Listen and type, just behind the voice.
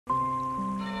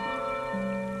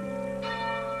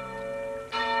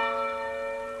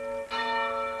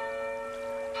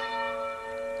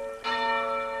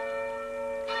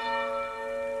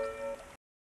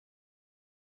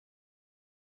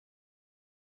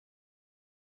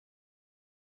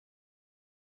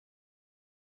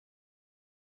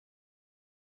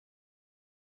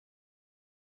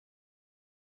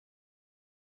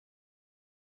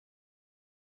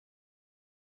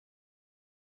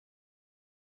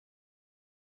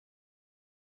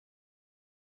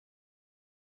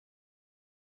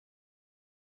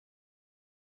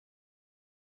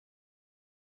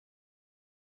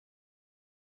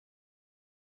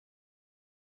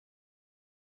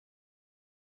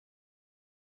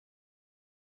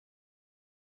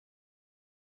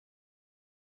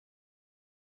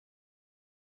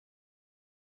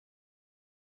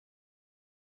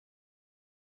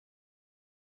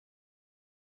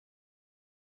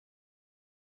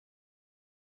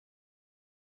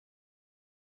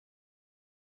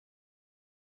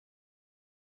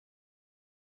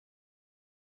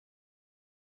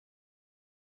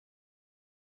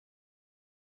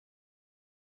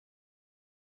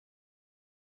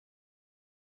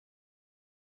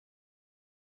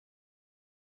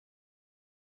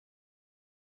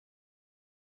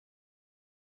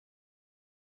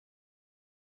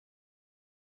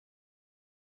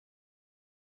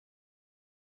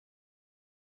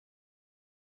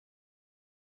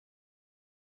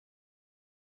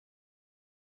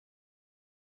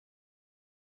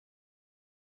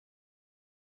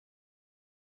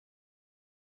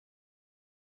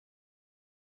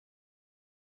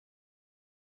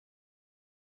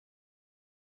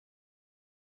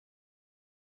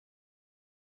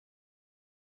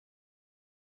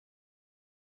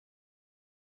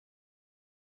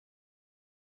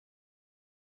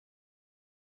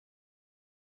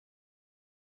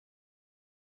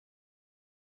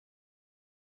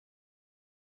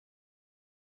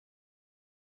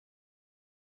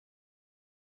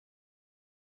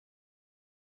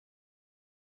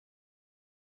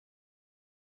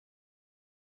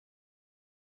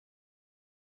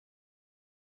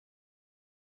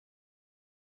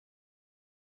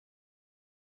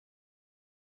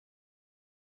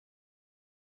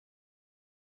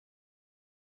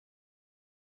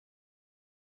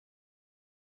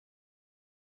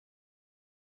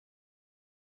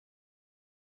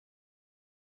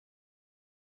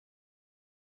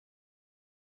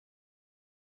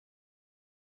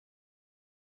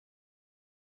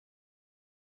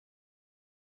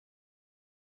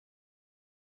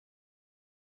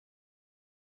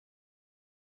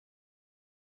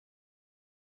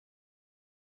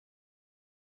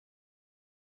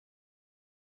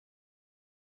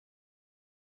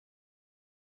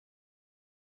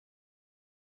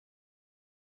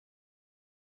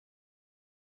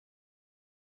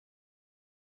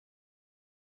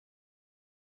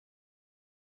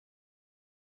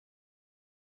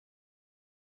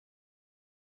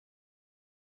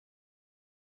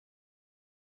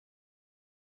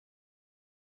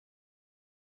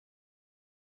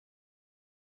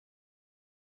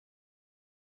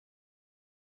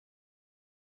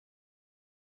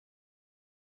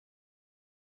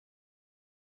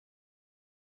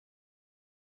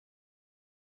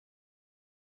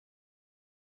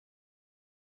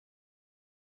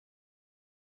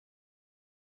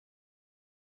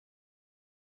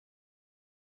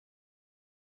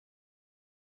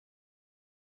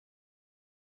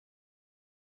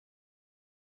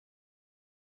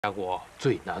家过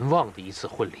最难忘的一次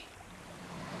婚礼。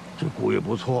这姑爷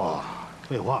不错啊。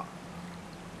废话，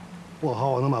我好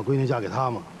我能把闺女嫁给他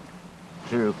吗？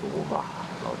知足吧，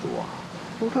老朱啊。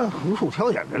都看横竖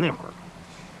挑眼的那会儿。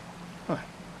哎，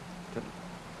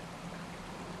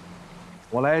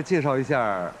我来介绍一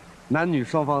下男女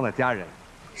双方的家人。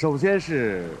首先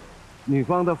是女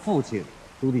方的父亲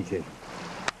朱棣先生。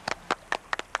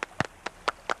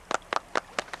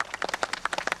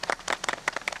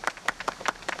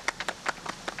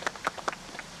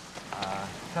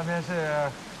 下面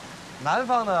是男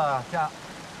方的家。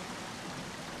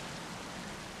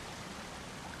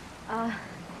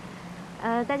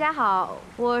大家好，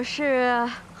我是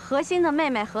何欣的妹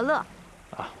妹何乐。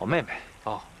啊，我妹妹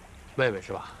哦，妹妹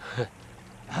是吧？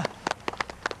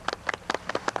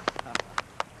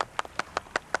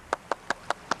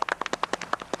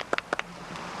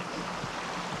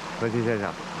何欣先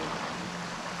生，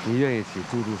你愿意娶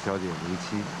朱小姐为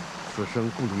妻，此生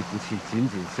不离不弃，紧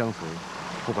紧相随。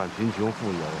 不管贫穷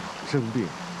富有、生病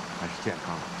还是健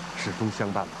康，始终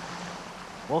相伴吧。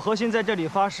我何欣在这里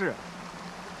发誓，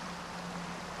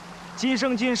今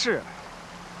生今世，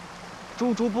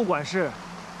朱不管是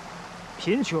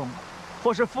贫穷，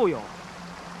或是富有，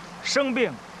生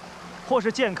病，或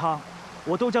是健康，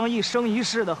我都将一生一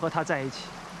世的和他在一起，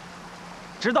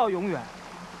直到永远。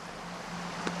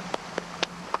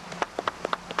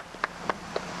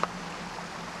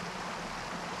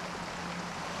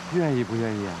 愿意不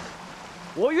愿意啊？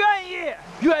我愿意，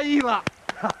愿意了。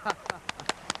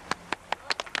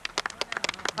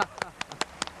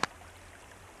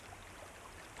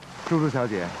朱小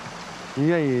姐，你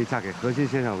愿意嫁给何欣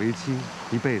先生为妻，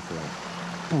一辈子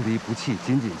不离不弃，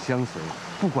紧紧相随，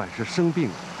不管是生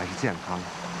病还是健康，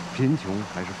贫穷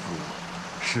还是富有，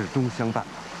始终相伴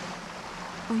吗？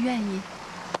我愿意。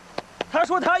他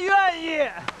说他愿意。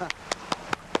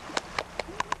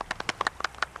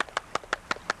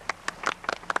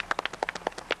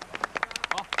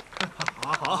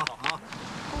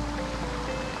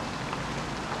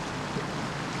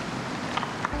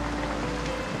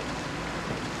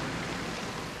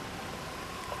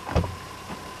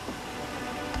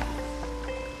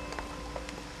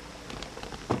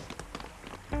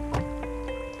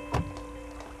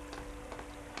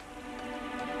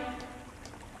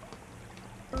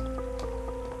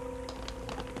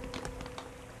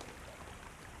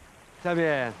下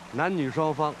面男女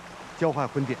双方交换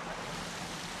婚戒。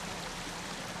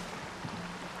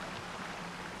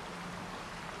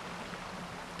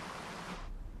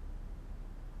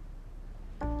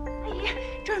阿姨，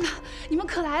这儿呢，你们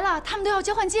可来了，他们都要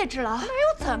交换戒指了。那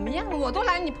又怎么样？我都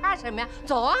来了，你怕什么呀？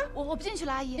走啊！我不进去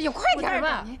了，阿姨。哎呦，快点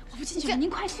吧！我不进去了，您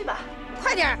快去吧。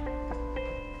快点！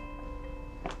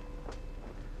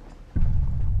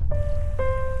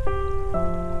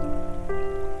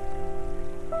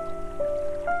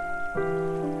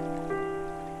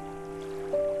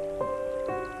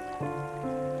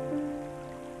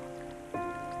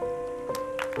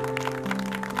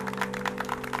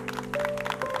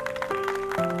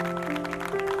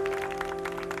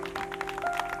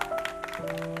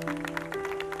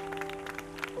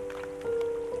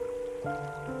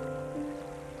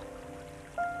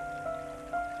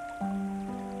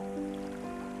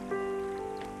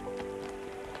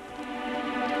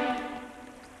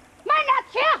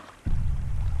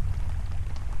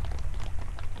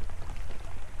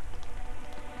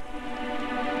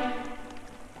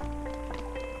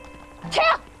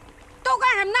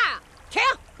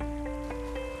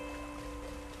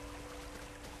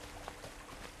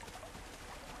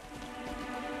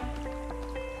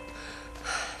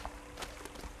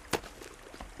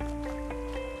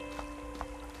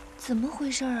 怎么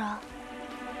回事啊？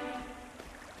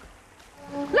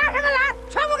拉上个栏，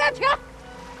全部给我停！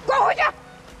滚回去！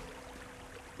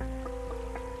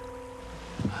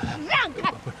让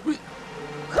开！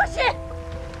何欣，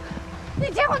你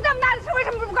结婚这么大的事，为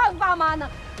什么不告诉爸妈呢？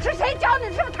是谁教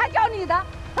你？是不是他教你的？啊？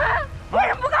为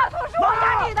什么不告诉我？是我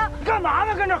教你的？你干嘛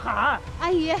呢？跟着喊！阿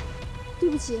姨，对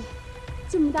不起，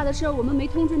这么大的事儿我们没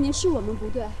通知您，是我们不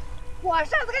对。我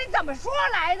上次跟你怎么说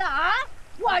来的啊？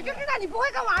 我就知道你不会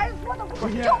跟我儿子说的，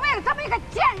就为了这么一个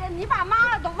贱人，你把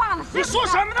妈都忘了。你说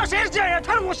什么呢？谁是贱人？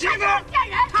她是我媳妇儿。贱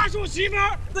人，她是我媳妇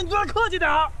儿。那你对她客气点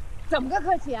儿。怎么个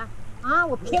客气啊？啊，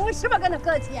我凭什么跟她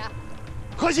客气啊？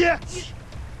何欣，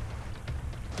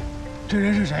这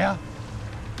人是谁呀？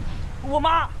我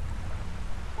妈。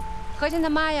何欣他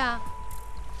妈呀。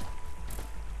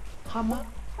他妈。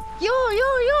哟哟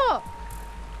哟！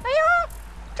哎呦，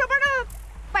这不是那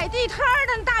摆地摊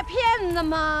的大骗子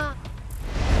吗？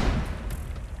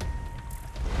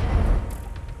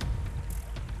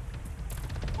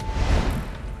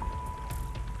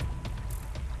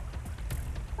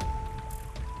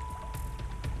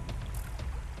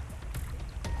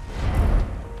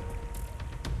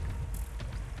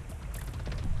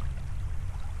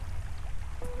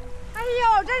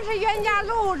真是冤家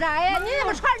路窄呀！你怎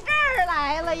么串这儿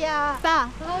来了呀？爸，啊，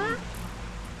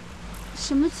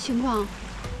什么情况？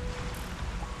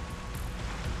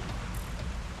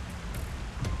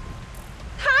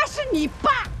他是你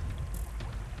爸，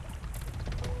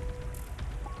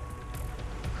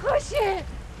何心，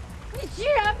你居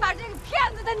然把这个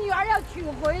骗子的女儿要娶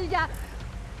回家，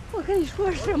我跟你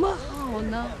说什么好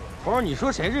呢？不是，你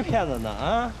说谁是骗子呢？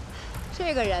啊？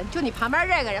这个人，就你旁边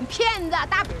这个人，骗子，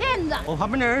大骗子！我旁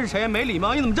边那人是谁？没礼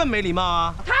貌！你怎么这么没礼貌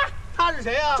啊？他是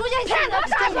谁呀？出现骗子，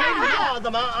大骗子！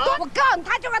怎么啊？我告诉你，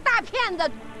他就是个大骗子，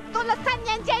蹲了3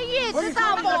年监狱，知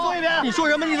道不？再说一遍！你说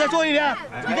什么？你再说一遍！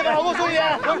你再把我说一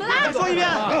遍！再说一遍！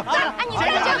哎，你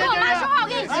别跟我妈说话，我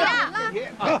跟你急！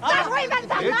再说一遍，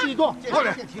怎么了？别激动，快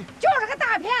点！就是个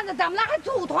大骗子，怎么了？还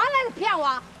组团来骗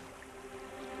我？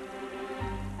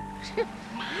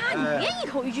妈，你别一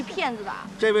口一句骗子的。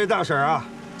这位大婶啊，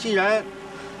既然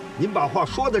您把话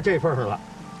说到这份上了，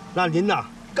那您呐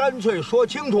干脆说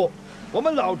清楚，我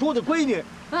们老朱的闺女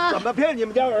怎么骗你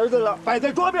们家儿子了，摆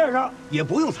在桌面上，也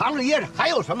不用藏着掖着，还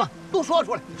有什么都说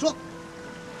出来，说。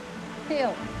哎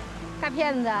呦，大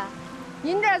骗子，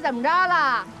您这怎么着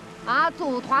了？啊，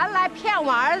组团来骗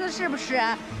我儿子是不是？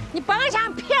你甭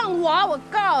想骗我，我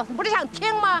告诉你，不是想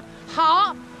听吗？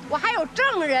好，我还有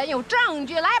证人，有证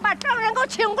据，来把证人给我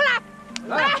请过来。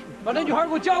来，把那女孩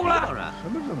给我叫过来。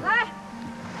什么证人？来，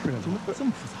怎么这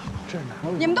么复杂？这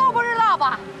哪？你们都不知道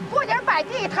吧？不仅摆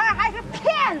地摊，还是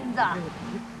骗子。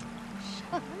什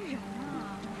么人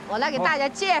啊？我来给大家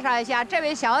介绍一下，这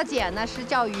位小姐呢是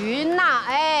叫于娜，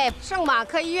哎，圣马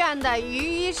科医院的于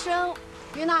医生。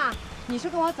于娜，你是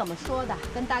跟我怎么说的？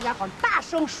跟大家伙大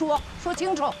声说，说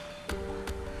清楚。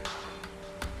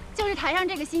就是台上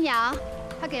这个新娘，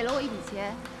她给了我一笔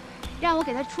钱，让我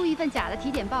给她出一份假的体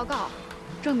检报告，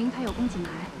证明她有宫颈癌。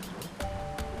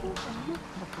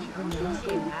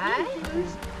哎，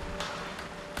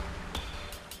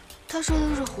他说的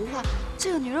都是胡话，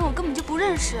这个女人我根本就不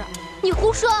认识。你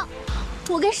胡说！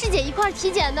我跟师姐一块儿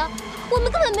体检的，我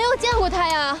们根本没有见过她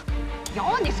呀。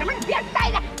有你什么？你别待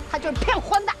着，他就是骗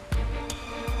婚的。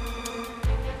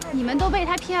你们都被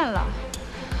她骗了，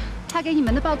她给你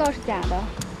们的报告是假的，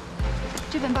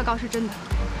这份报告是真的。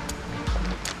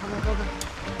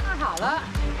看好了，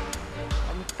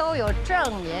我们都有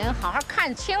证明，好好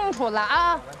看清楚了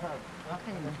啊！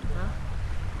看见没啊？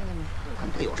看见没？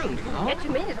他有证据啊！别去，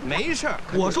没事儿，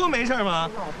我说没事吗？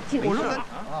我说咱，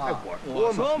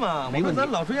我说嘛，我说咱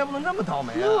老朱家不能那么倒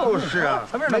霉啊！就是啊，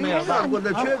没有干过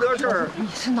的缺德事儿。你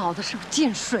是脑子是不是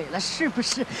进水了？是不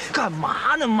是？干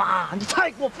嘛呢，妈？你太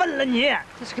过分了，你！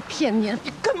这是个骗年！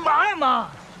你干嘛呀，妈？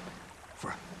夫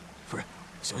人，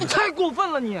小你太过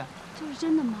分了，你！这是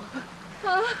真的吗？啊！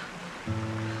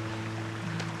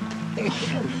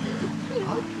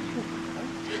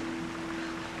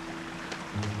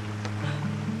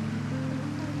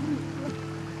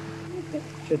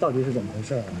这到底是怎么回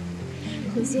事啊？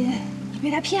何心，你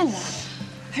被他骗了，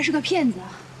还是个骗子。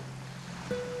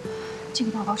这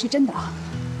个报告是真的。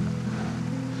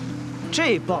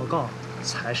这报告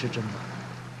才是真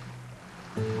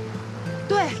的。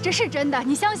对，这是真的，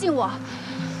你相信我。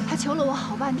她求了我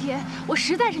好半天，我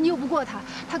实在是拗不过她。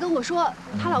她跟我说，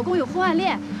她老公有婚外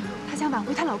恋，她想挽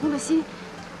回她老公的心。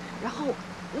然后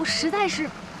我实在是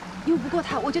拗不过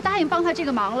她，我就答应帮她这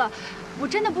个忙了。我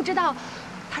真的不知道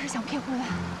她是想骗婚。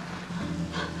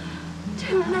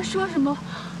这个人在说什么？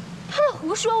他在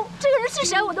胡说！这个人是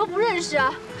谁我都不认识，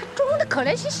装的可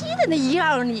怜兮兮的那一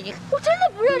样，你我真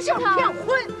的不认识他。骗婚！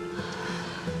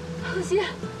何心，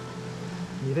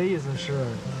你的意思是，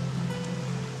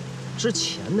之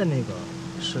前的那个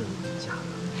是假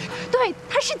的？对，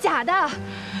他是假的。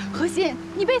何心，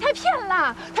你被他骗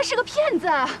了，他是个骗子。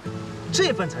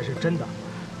这份才是真的。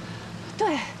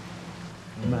对，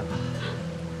明白了，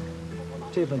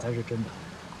这份才是真的。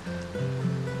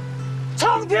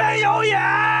苍天有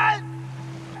眼！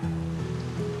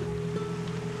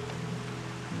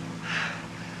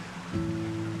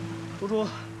猪猪，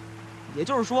也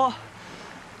就是说，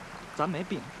咱没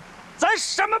病，咱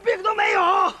什么病都没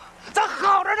有，咱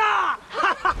好着呢！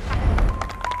哈哈。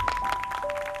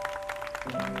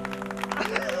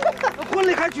婚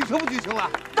礼还举行不举行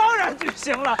了？当然举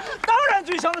行了，当然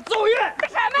举行了，奏乐。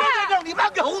什么呀？让你妈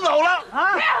给轰走了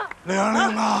啊！玲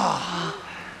玲啊，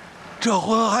这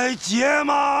婚还结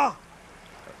吗？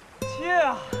结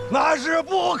啊！那是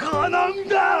不可能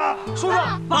的。叔叔，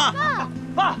爸，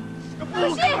爸，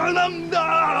不可能的。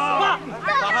爸，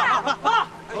爸，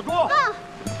老朱，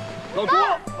老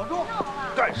朱，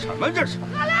干什么这是？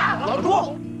老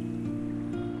朱。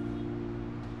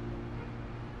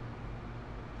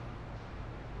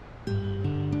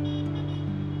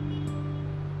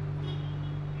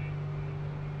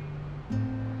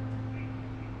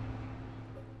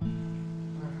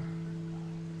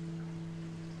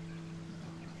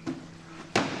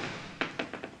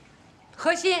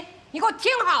何心，你给我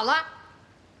听好了，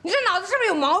你这脑子是不是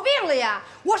有毛病了呀？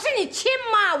我是你亲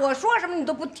妈，我说什么你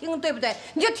都不听，对不对？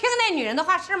你就听那女人的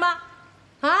话是吗？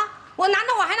啊，我难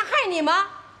道我还能害你吗？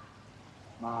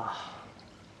妈，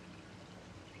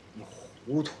你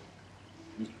糊涂，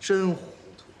你真糊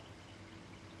涂！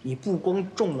你不光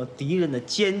中了敌人的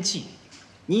奸计，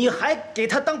你还给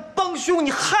他当帮凶，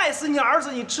你害死你儿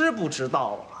子，你知不知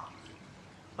道啊？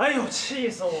哎呦，气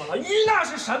死我了！于娜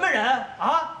是什么人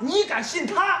啊？你敢信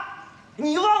她？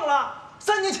你忘了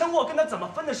3年前我跟他怎么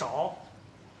分的手？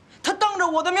他当着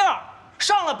我的面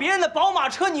上了别人的宝马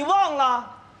车，你忘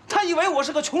了？他以为我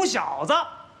是个穷小子，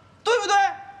对不对？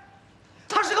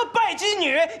她是个拜金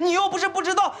女，你又不是不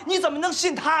知道，你怎么能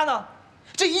信她呢？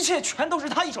这一切全都是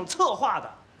她一手策划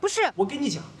的。不是，我跟你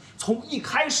讲，从一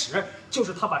开始就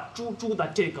是她把猪猪的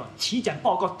这个体检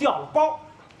报告调了包。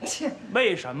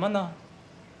为什么呢？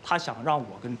她想让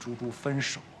我跟猪猪分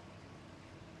手，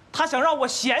她想让我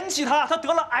嫌弃她，她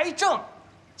得了癌症，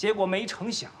结果没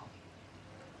成想，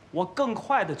我更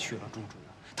快的娶了猪猪，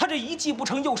她这一计不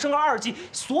成又生二计，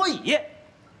所以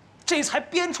这才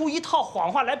编出一套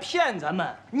谎话来骗咱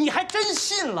们，你还真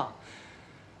信了。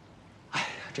哎呀，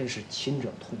真是亲者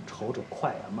痛，仇者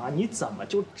快呀！妈，你怎么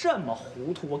就这么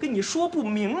糊涂？我跟你说不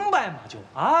明白嘛，就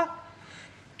啊，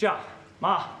这样，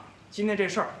妈，今天这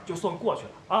事儿就算过去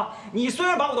了啊。你虽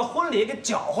然把我的婚礼给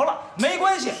搅和了，没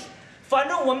关系，反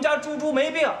正我们家猪猪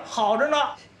没病，好着呢，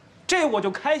这我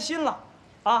就开心了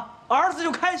啊，儿子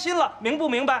就开心了，明不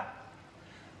明白？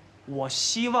我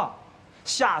希望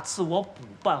下次我补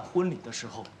办婚礼的时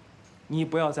候，你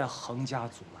不要再横加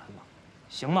阻拦了，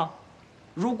行吗？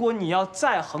如果你要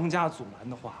再横加阻拦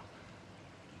的话，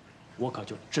我可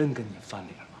就真跟你翻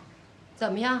脸了。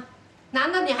怎么样？难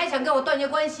道你还想跟我断绝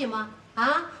关系吗？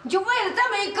啊，你就为了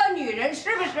这么一个女人，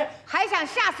是不是还想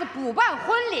下次补办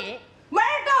婚礼？门儿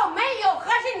都没有！何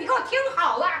心，你给我听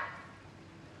好了。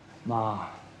妈，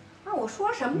那我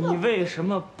说什么？你为什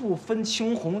么不分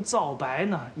青红皂白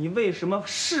呢？你为什么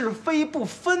是非不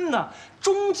分呢？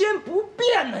中间不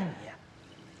变呢？你，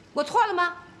我错了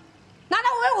吗？难道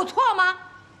我有错吗？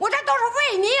我这都是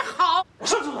为你好。我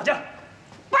上厕所去。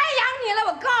白养你了！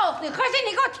我告诉你，何心，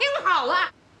你给我听好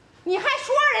了，你还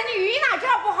说人家于娜这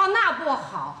不好那不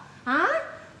好啊？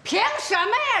凭什么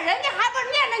呀？人家还不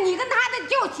是念着你跟他的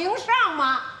旧情上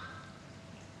吗？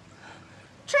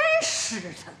真是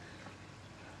的！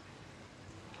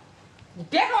你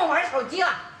别跟我玩手机了，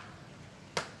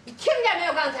你听见没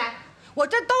有？刚才我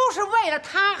这都是为了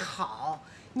他好，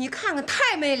你看看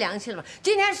太没良心了！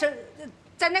今天是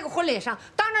在那个婚礼上，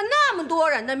当着那么多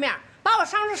人的面，把我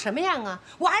伤成什么样啊？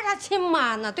我还是他亲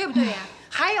妈呢，对不对呀？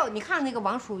还有，你看那个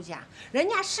王叔家，人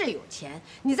家是有钱，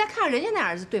你再看看人家那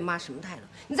儿子对妈什么态度，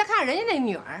你再看看人家那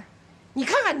女儿，你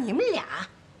看看你们俩，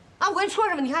啊，我跟你说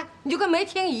什么？你看你就跟没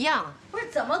听一样。不是，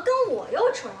怎么跟我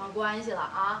又扯上关系了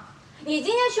啊？你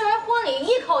今天去完婚礼，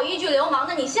一口一句流氓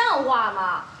的，你像话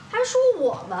吗？还说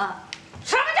我们？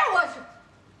什么叫我？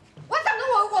我怎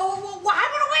么我还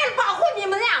不是为了保护你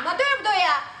们俩吗？对不对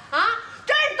呀？啊，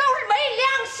这都是没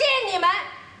良心！你们，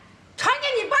曾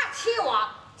经你爸气我，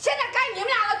现在该你们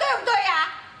俩了，对不对呀？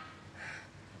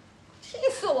气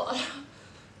死我了！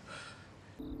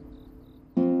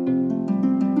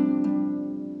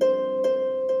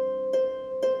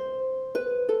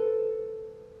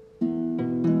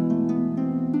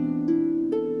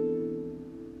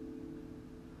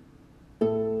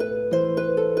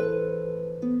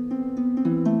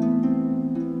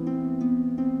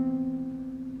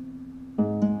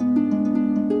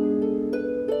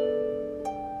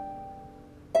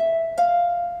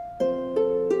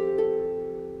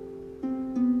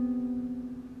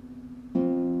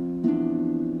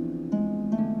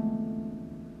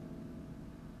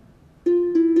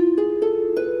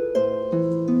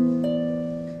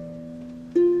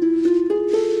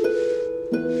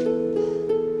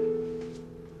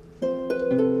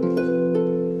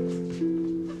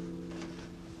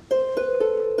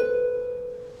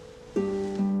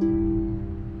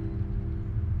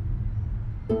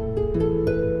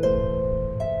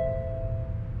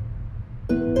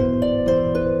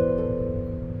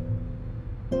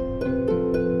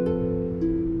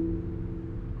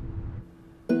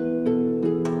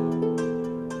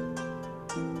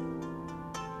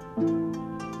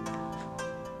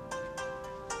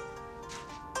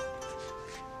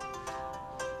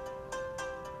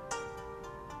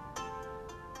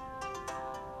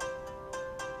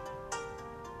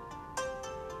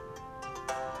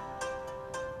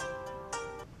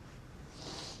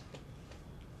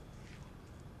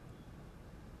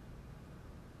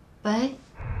喂，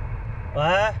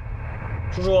喂，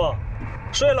叔叔，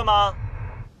睡了吗？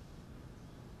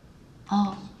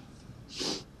哦，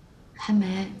还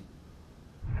没。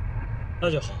那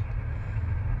就好。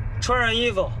穿上衣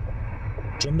服，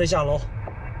准备下楼。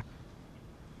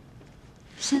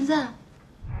现在？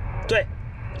对，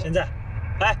现在。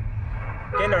哎，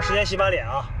给你点时间洗把脸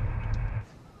啊。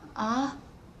啊？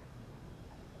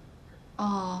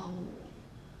哦，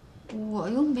我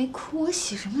又没哭，我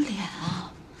洗什么脸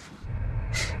啊？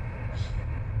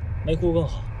没哭更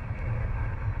好。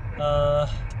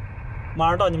马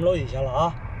上到你们楼底下了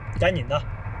啊，赶紧的，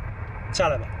下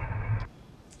来吧。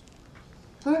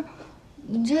不是，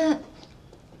你这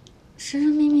神神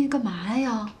秘秘干嘛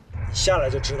呀？你下来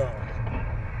就知道了。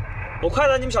我快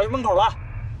到你们小区门口了。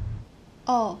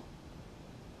哦。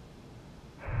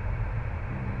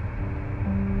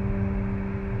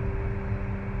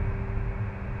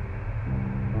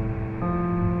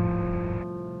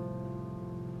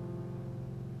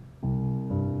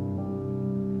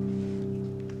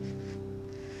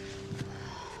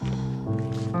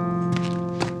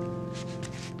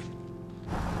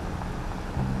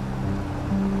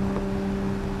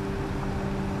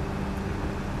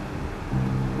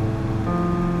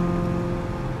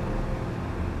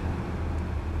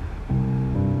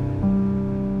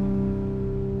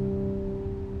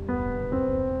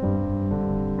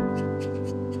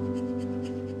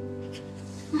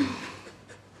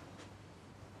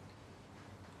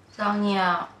张妮，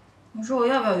你说我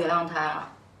要不要原谅他呀？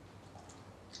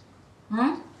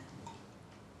嗯？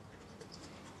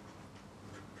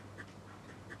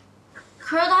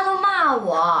可是他都骂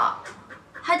我，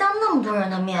还当那么多人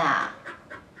的面。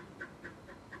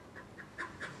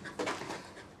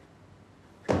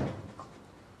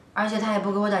而且他也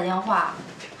不给我打电话。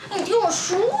你听我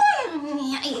说呀，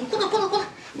你哎呀，过来过来过来，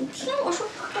你听我说，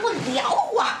跟我聊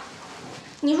会儿。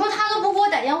你说他都不给我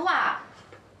打电话。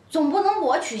总不能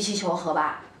我娶妻求和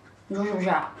吧？你说是不是？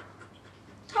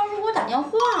他说给我打电话。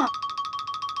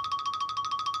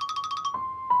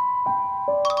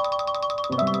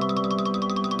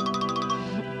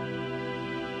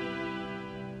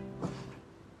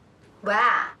喂，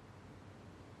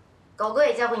狗哥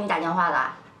也教会你打电话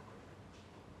了？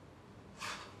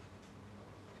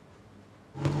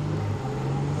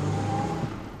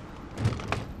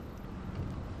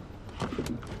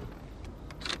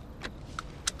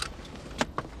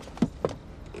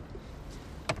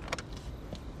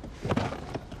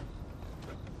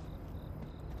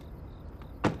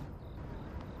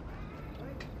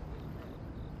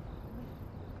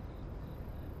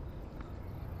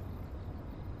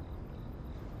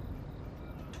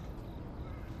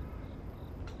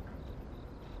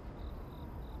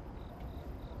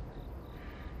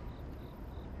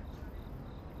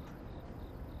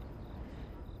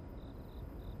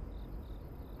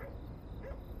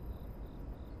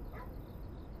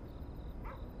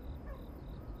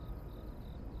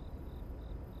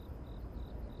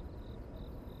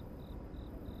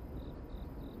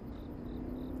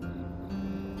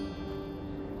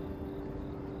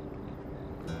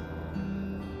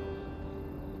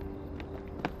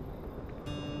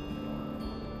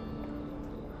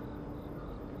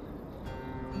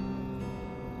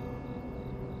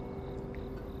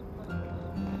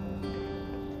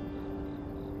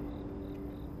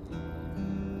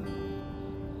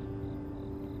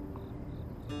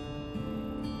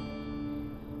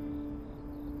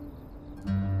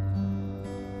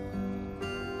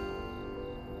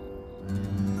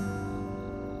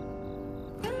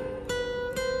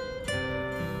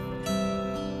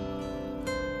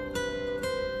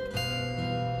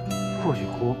不许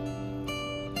哭！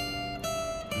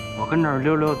我跟这儿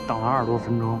溜溜等了20多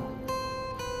分钟，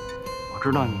我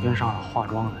知道你跟上头化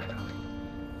妆来着。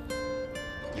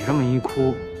你这么一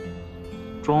哭，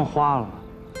妆花了，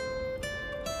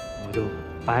我就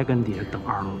白跟底下等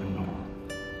20多分钟了。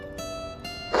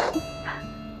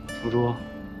书桌，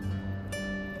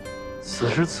此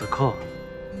时此刻，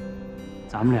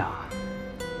咱们俩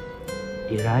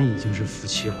已然已经是夫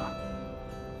妻了。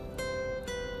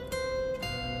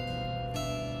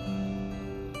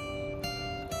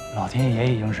老天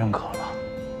爷已经认可了。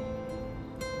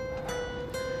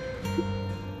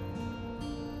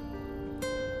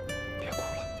别哭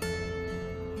了，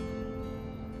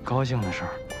高兴的事儿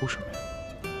哭什么呀？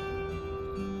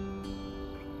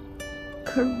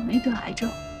可是我没得癌症。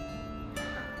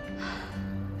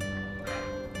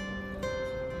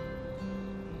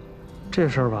这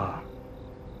事儿吧，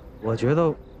我觉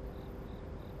得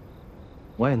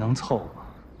我也能凑合。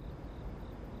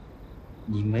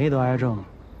你没得癌症，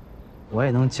我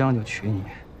也能将就娶你。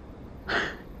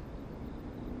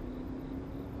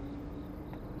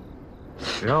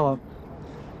只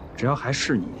要还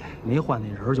是你，没换那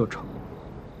人就成。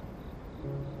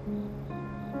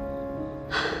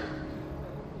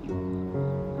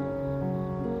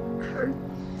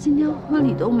今天婚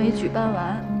礼都没举办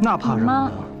完，那怕什么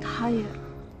呢？他也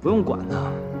不用管他，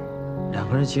两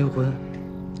个人结婚，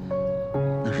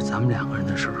那是咱们两个人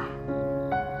的事儿，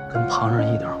跟旁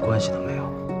人一点关系都没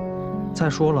有。再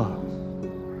说了，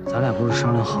咱俩不是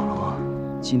商量好了吗？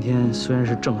今天虽然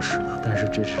是正式的，但是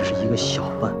这只是一个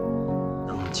小办。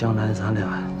等将来咱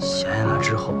俩闲下来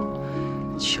之后，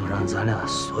请让咱俩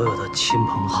所有的亲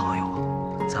朋好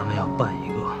友，咱们要办一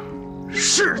个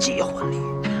世纪婚礼，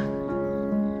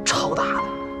超大的。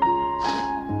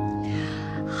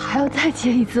还要再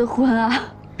结一次婚啊？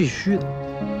必须的。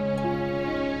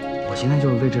我今天就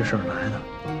是为这事儿来的。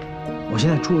我现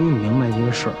在终于明白一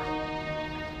个事儿：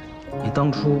你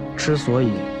当初之所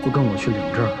以不跟我去领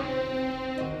证，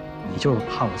你就是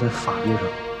怕我在法律上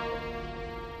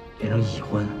变成已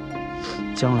婚，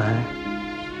将来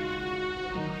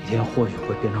有一天或许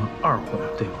会变成二婚，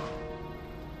对吗？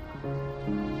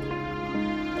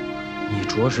你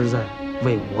着实在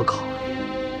为我考虑。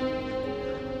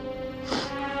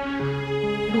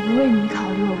我不为你考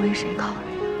虑，我为谁考虑？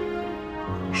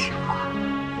实话。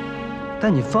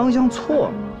但你方向错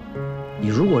了。你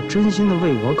如果真心的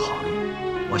为我考虑，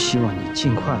我希望你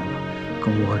尽快的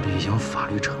跟我履行法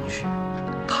律程序，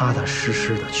踏踏实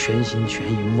实的、全心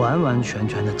全意、完完全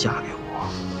全的嫁给我，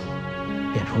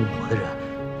变成我的人，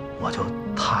我就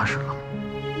踏实了，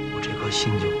我这颗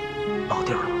心就落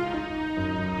地儿了。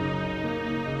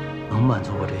能满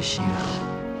足我这心愿吗？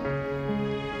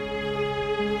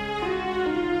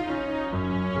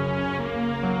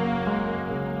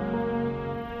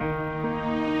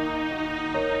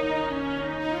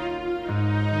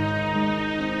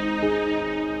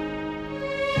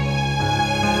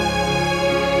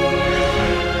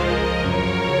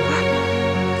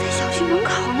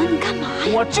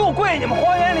我就跪你们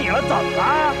花园里了，怎么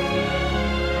了？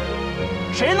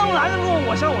谁能拦得住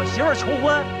我向我媳妇儿求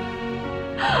婚？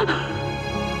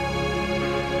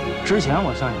之前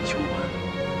我向你求婚，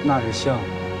那是向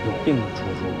有病的猪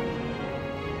猪。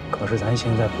可是咱现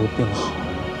在不是病好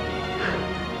了吗？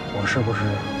我是不是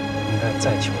应该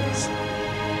再求一次？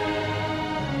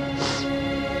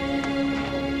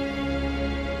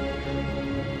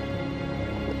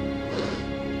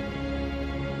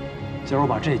今儿我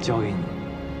把这交给你。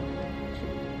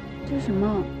这是什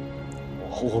么？我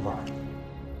户口本。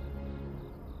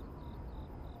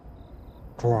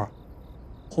猪儿，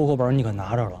户口本你可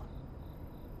拿着了。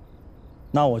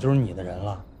那我就是你的人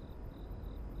了，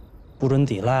不准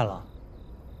抵赖了。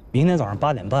明天早上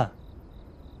8点半，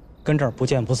跟这儿不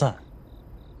见不散。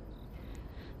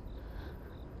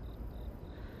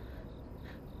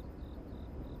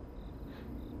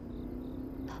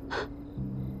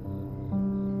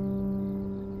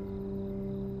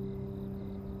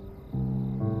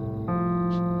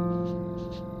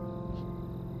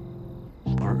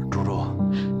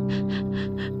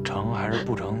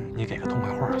不成，你给个痛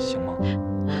快话行吗？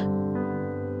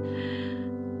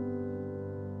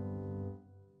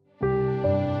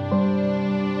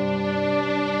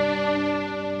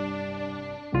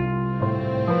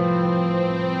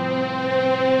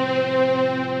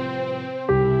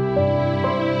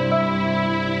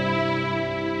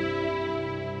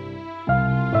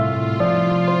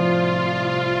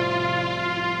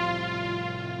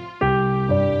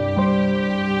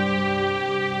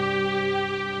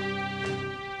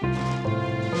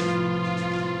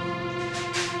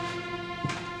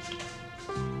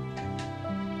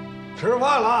吃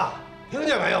饭了，听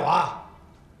见没有啊？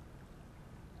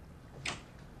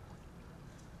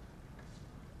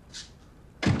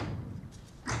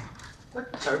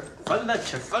吃饭了，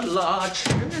吃饭了，吃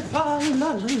饭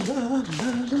啦啦啦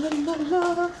啦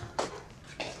啦啦！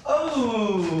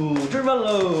哦，吃饭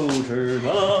喽，吃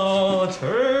饭了，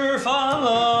吃饭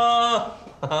了！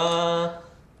哈哈，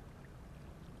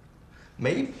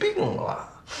没病了，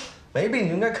没病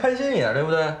就应该开心一点，对不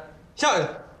对？笑一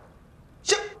个，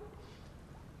笑。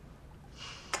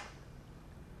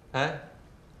哎，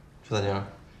朱大妞，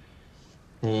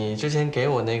你之前给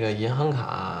我那个银行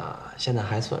卡，现在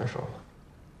还算数吗？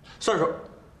算数。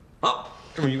好，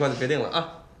这么愉快就决定了啊。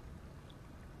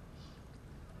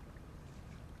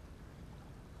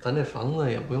咱这房子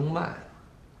也不用卖了。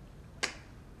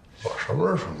我什么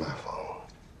时候说卖房了？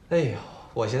哎呦，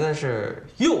我现在是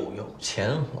又有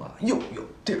钱花，又有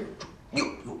地儿住，又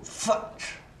有饭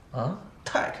吃啊，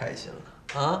太开心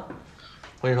了啊！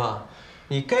我跟你说啊。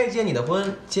你该结你的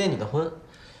婚，结你的婚；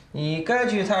你该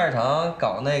去菜市场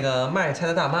搞那个卖菜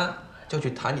的大妈，就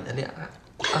去谈你的恋爱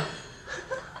啊！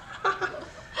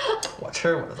我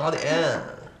吃我的早点。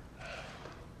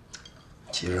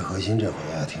其实何心这回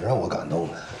啊，挺让我感动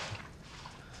的。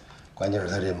关键是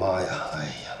他这妈呀，哎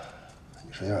呀，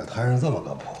你说实际上摊上这么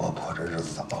个婆婆，这日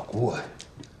子怎么过呀？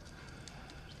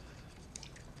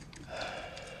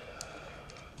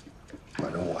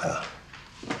反正我呀，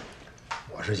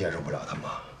我是接受不了他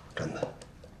妈，真的。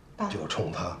爸，就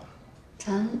冲他，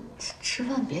咱吃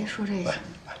饭别说这些。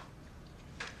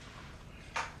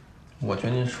我觉得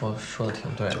您说的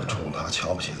挺对的。就冲他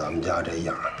瞧不起咱们家这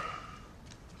样，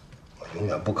我永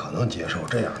远不可能接受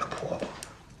这样的婆婆。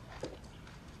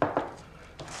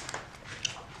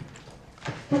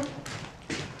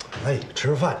 哎，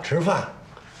吃饭吃饭，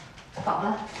饱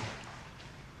了。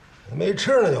没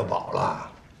吃呢就饱了。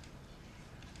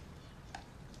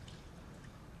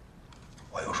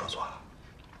我又说错了？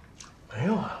没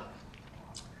有啊，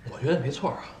我觉得没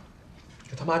错啊。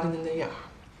就他妈今天那样，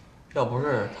要不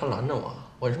是他拦着我，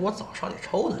我说我早上去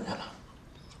抽他去了。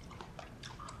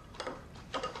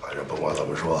反正甭管怎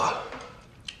么说，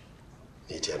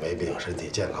你姐没病，身体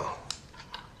健康，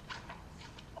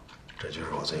这就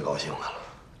是我最高兴的了。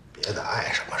 别的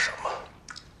爱什么什么，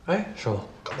哎，师傅，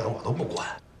根本我都不管。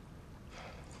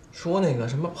说那个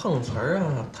什么碰瓷儿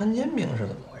啊、摊煎饼是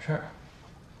怎么回事？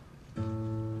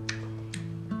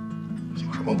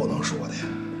有什么不能说的呀？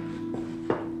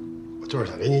我就是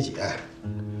想给你姐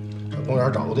上公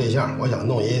园找个对象，我想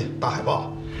弄一大海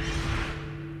报。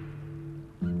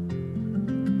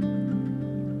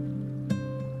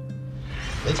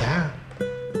没钱啊？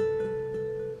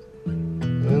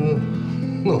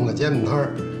弄个煎饼摊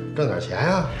儿。 挣点钱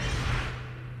呀！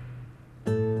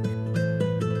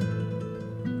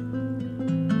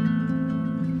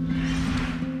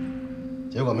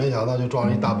结果没想到就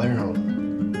撞一大奔上了，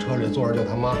车里坐着就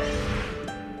他妈。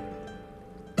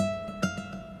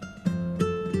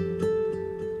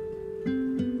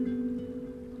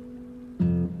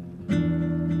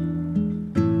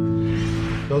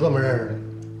就这么认识的，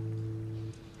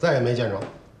再也没见着。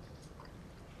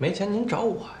没钱您找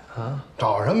我呀？ 啊，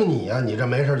找什么你呀？你这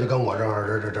没事就跟我这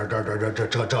儿这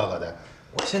个的。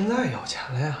我现在有钱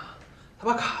了呀，他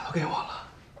把卡都给我了。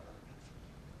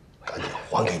赶紧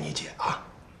还给你姐啊！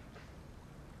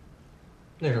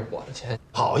那是我的钱，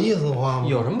好意思花吗？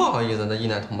有什么不好意思的？一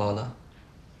奶同胞的。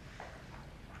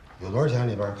有多少钱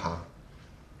里边卡？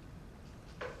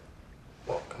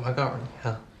我干嘛告诉你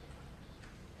啊？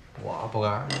我不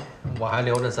告诉你，我还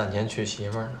留着攒钱娶媳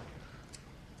妇儿呢。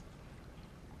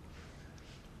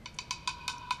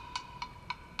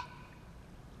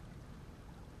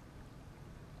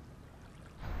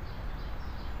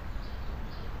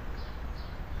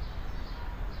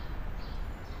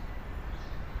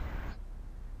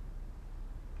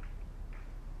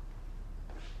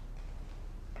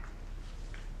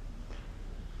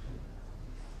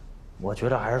 我觉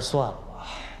得还是算了吧，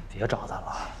别找他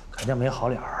了，肯定没好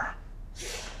脸儿。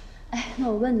哎，那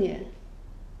我问你，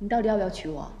你到底要不要娶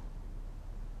我？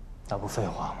那不废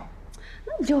话吗？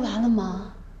那不就完了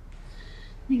吗？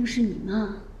那个是你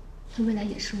妈，她未来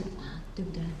也是我妈，对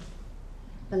不对？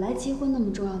本来结婚那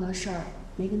么重要的事儿，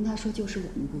没跟她说就是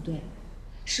我们不对，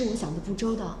是我想的不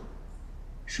周到，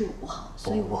是我不好，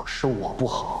所以不是我不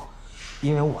好，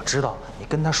因为我知道你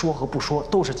跟她说和不说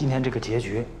都是今天这个结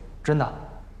局，真的。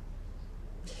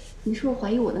 你是不是怀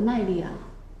疑我的耐力啊？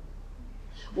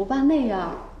我爸那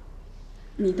样，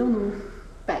你都能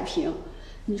摆平。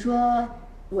你说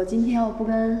我今天要不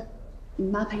跟你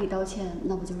妈赔礼道歉，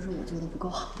那不就是我做的不够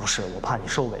好？不是，我怕你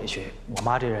受委屈。我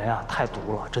妈这人啊，太毒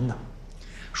了，真的，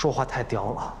说话太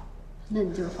刁了。那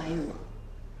你就是怀疑我。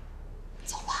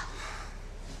走吧，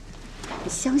你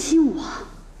相信我。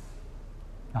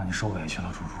让你受委屈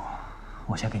了，猪猪，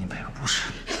我先给你赔个不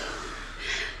是。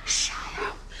傻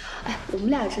呀！哎，我们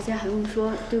俩之间还用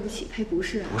说对不起、赔不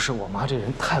是啊？不是，我妈这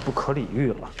人太不可理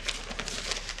喻了。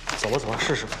走吧，走吧，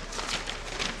试试吧。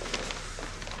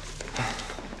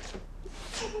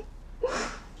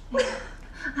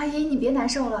阿姨，你别难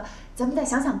受了，咱们再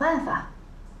想想办法。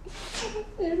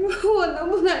你说我能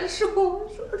不难受？说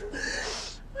说。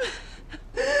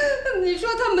你说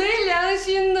他没良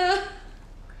心呢，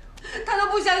他都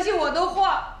不相信我的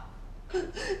话。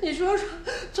你说说，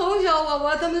从小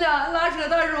我他们俩拉扯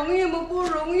淡容易吗？不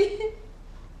容易。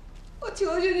我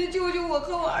求求你救救我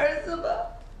和我儿子吧。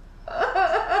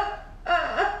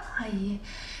阿姨，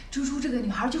猪猪这个女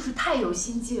孩就是太有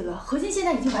心计了，何静现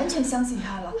在已经完全相信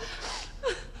她了。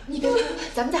你别哭，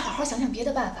咱们再好好想想别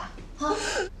的办法啊！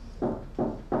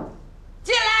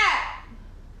进来，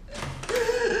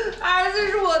儿子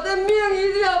是我的命，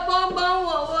一定要帮帮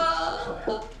我吧。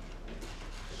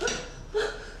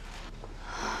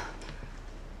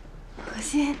何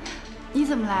欣，你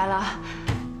怎么来了？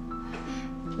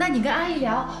那你跟阿姨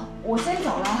聊，我先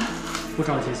走了。不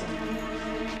着急走，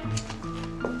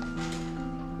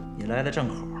你来的正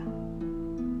好。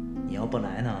你要不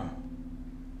来呢，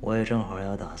我也正好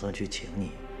要打算去请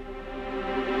你。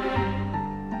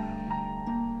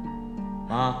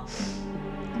妈，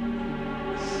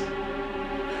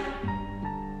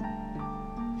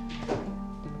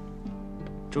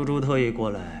猪猪特意过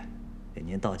来给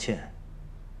您道歉，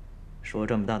说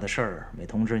这么大的事儿没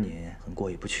通知您，很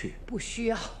过意不去。不需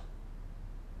要，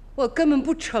我根本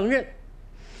不承认。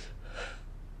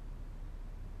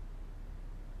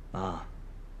妈，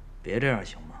别这样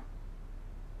行吗？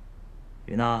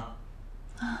于娜，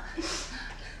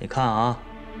你看啊，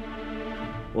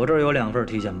我这儿有2份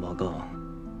体检报告，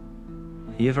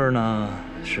一份呢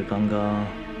是刚刚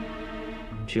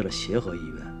去了协和医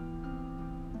院，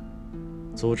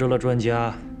组织了专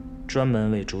家专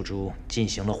门为猪猪进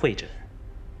行了会诊。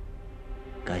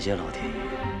感谢老天爷，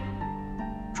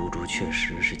猪猪确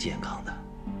实是健康的。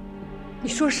你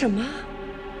说什么？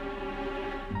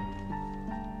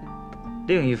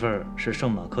另一份是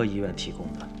圣马克医院提供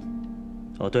的。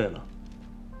哦，对了，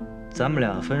咱们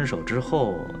俩分手之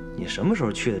后，你什么时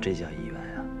候去的这家医院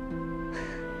呀？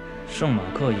圣马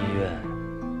克医院，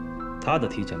他的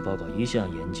体检报告一向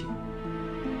严谨，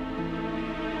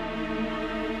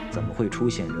怎么会出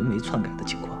现人为篡改的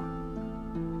情况？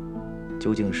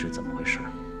究竟是怎么回事？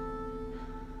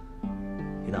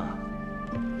于娜，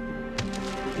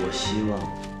我希望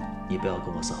你不要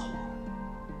跟我撒谎。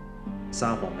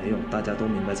撒谎没用，大家都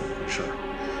明白怎么回事。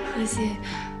何西，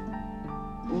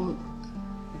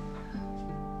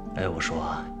哎，我说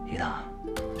啊，于娜，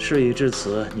事已至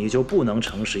此，你就不能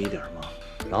诚实一点吗？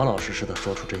老老实实的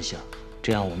说出真相，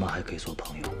这样我们还可以做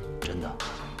朋友。真的，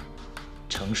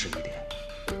诚实一点。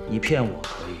你骗我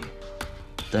可以，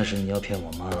但是你要骗我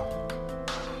妈，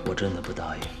我真的不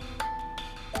答应。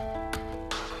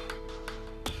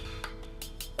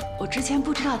我之前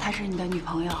不知道她是你的女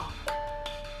朋友，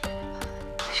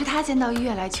是她先到医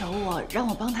院来求我，让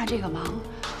我帮她这个忙，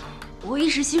我一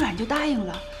时心软就答应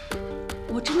了。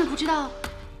我真的不知道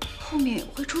后面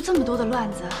会出这么多的乱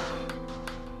子。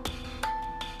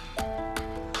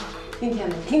听见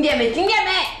没？听见没？听见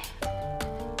没？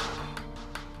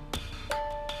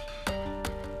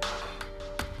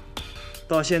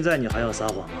到现在你还要撒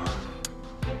谎吗？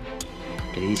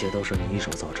这一切都是你一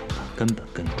手造成的，根本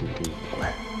跟猪猪无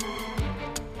关。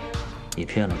你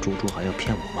骗了猪猪，还要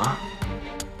骗我妈？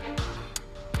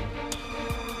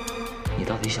你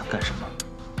到底想干什么？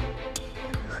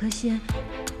何仙，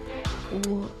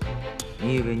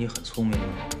你以为你很聪明吗？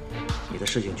你的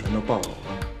事情全都暴露了。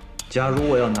假如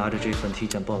我要拿着这份体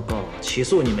检报告起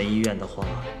诉你们医院的话，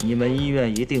你们医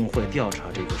院一定会调查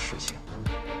这个事情。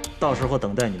到时候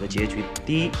等待你的结局：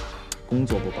第一，工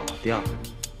作不保；第二，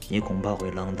你恐怕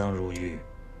会锒铛入狱。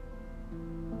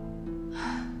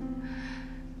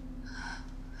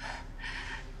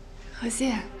何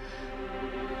西，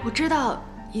我知道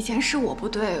以前是我不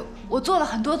对，我做了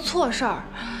很多错事儿，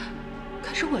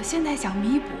可是我现在想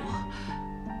弥补，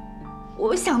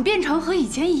我想变成和以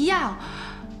前一样。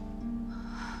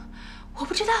我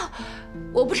不知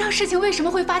道事情为什么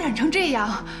会发展成这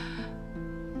样，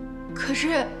可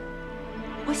是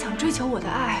我想追求我的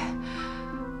爱，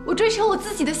我追求我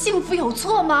自己的幸福，有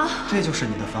错吗？这就是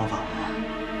你的方法吗？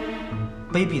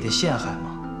卑鄙的陷害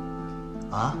吗？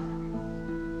啊？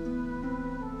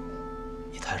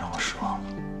你太让我失望了。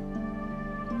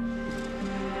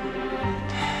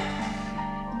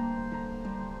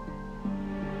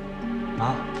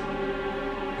妈，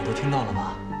你都听到了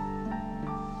吧？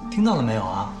听到了没有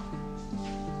啊？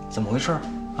怎么回事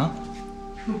啊？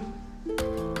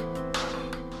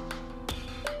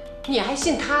你还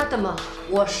信他的吗？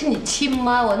我是你亲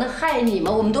妈，我能害你吗？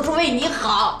我们都是为你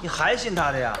好。你还信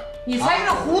他的呀？你才是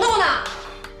个糊涂呢！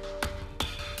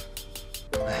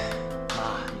哎，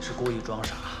妈，你是故意装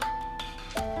傻。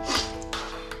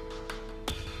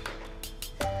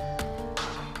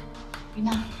于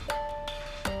娜，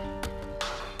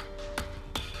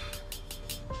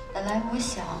本来我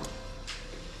想，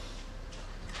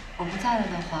我不在了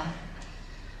的话，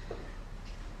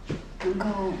能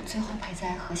够最后陪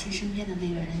在何心身边的那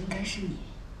个人应该是你。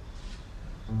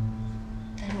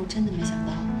但是我真的没想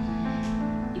到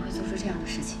你会做出这样的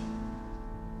事情。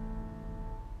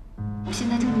我现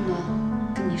在郑重的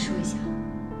跟你说一下，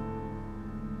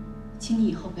请你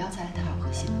以后不要再来打扰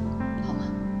何心了，好吗？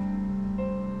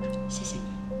谢谢你。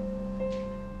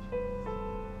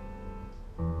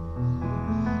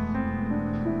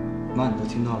妈，你都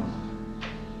听到了吗？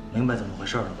明白怎么回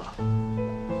事了吧？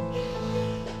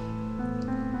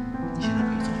你现在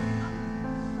可以走了，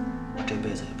我这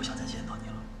辈子也不想再见到你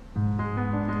了。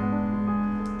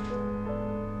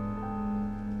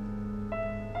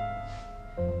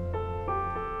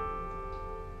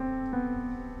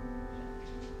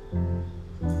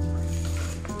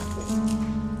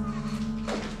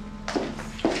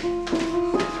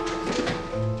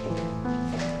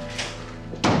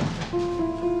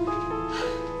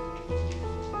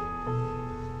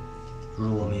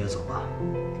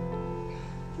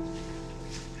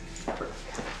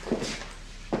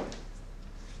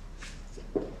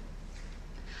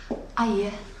阿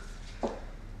姨，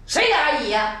谁的阿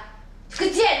姨呀？个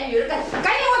贱女人，赶紧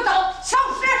给我走，消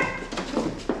失！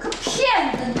个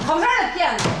骗子，你好事的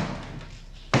骗子！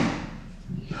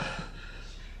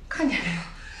看见没有？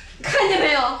看见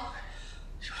没有？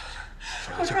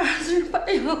我这儿子是白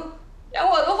羊，连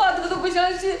我的话他都不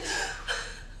相信。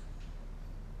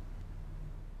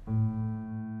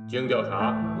经调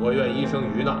查，我院医生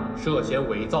于娜涉嫌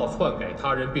伪造、篡改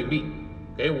他人病历，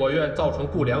给我院造成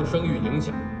不良声誉影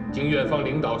响。经院方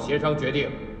领导协商决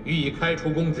定，予以开除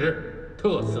公职，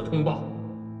特此通报。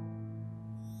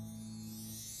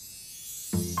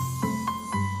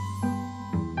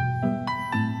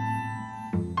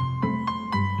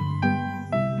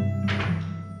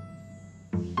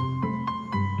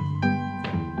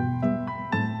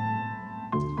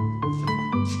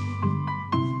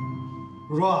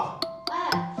如说，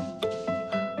哎，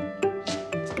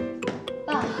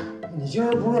爸，你今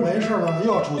儿不是没事吗？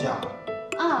又要出去啊？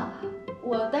啊，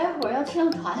我待会儿要去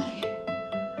趟团里。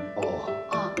哦。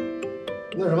啊。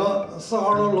那什么，4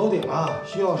号楼顶啊，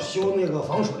需要修那个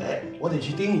防水，我得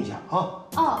去盯一下啊。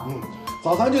哦。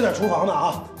早餐就在厨房呢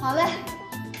啊。好嘞。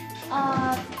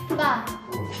爸，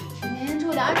您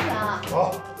注点点啊。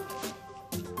好。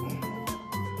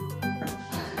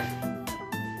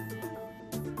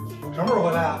什么时候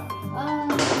回来啊？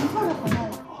一会儿就回来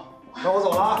了。那我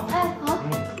走了啊。哎，好。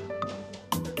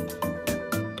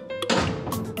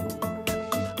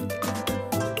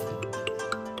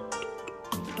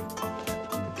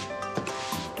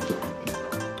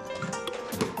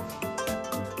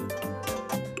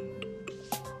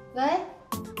喂。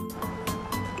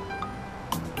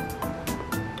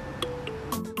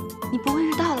你不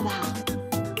会是到了吧？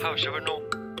还有10分钟，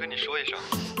跟你说一声。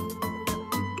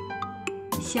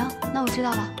行，那我知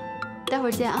道了，待会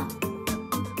儿见啊。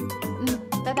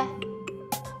拜拜。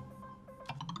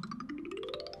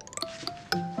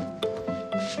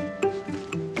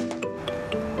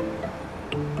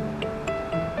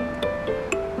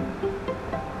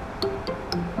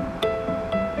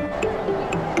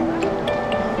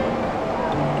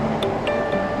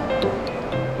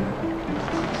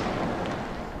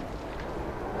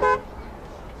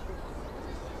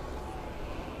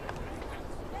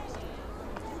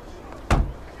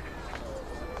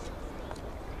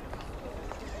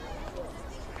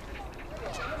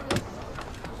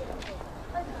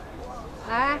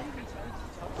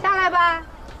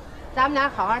咱们俩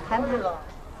好好谈谈。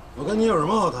我跟你有什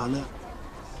么好谈的？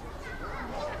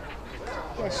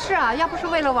也是啊，要不是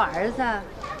为了我儿子，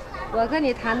我跟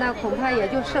你谈的恐怕也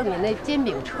就剩你那煎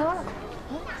饼车了。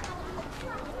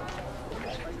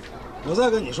我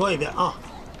再跟你说一遍啊，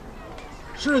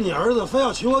是你儿子非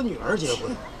要娶我女儿结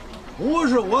婚，不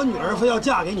是我女儿非要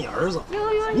嫁给你儿子。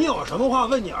你有什么话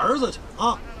问你儿子去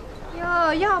啊？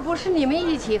哟，要不是你们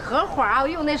一起合伙啊，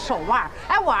用那手腕，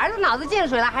哎，我儿子脑子进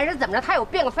水了还是怎么着？他有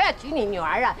病，非要娶你女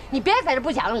儿啊！你别在这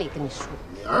不讲理，跟你说。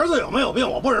你儿子有没有病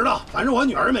我不知道，反正我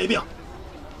女儿没病。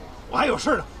我还有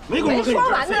事呢，没工夫跟你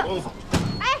这费功夫。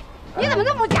哎，你怎么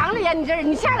那么不讲理啊？你这是，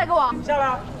你下来给我。下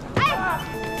来。哎，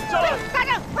下来！大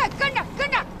正，快跟着，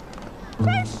跟着！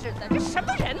真是的，这什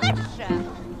么人呢？这是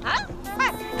啊！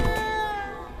快！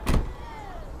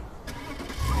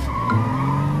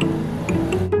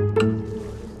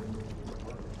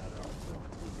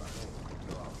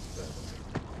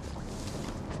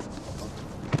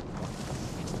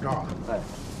赵啊，哎，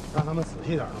让他们仔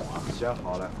细点弄啊。行，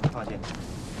好嘞，放心。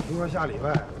听说下礼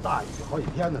拜大雨，好几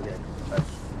天呢，连着。哎，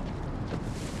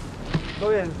各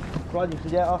位抓紧时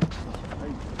间啊。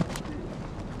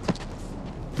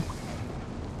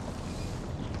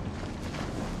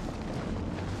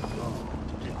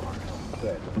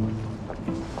对。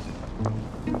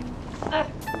哎，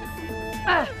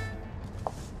哎，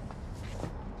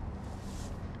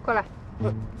过来。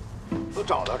都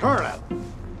找到这儿来了。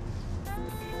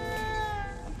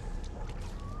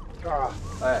这儿啊，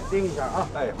哎，盯一下啊。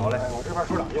哎，好嘞。哎，我这边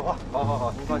说两句话。好好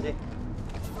好，您放心。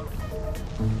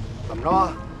怎么着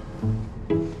啊？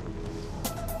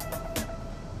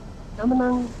能不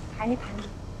能谈一谈？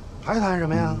还谈什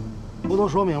么呀？不都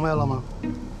说明白了吗？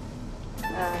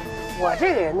我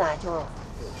这个人呢，就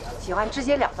喜欢直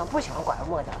截了当，不喜欢拐弯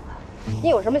抹角的。你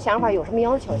有什么想法，有什么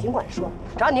要求，尽管说，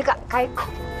只要你敢开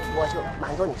口，我就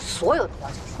满足你所有的要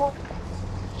求。说。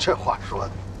这话说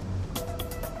的，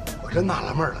我真纳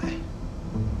了闷了。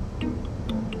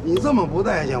你这么不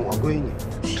待见我闺女，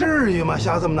至于吗？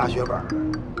下这么大血本，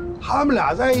他们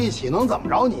俩在一起能怎么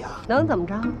着你啊？能怎么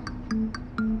着？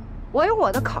我有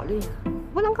我的考虑呀，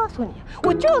不能告诉你，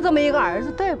我就这么一个儿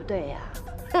子，对不对呀？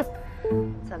哼，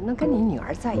怎么能跟你女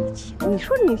儿在一起？你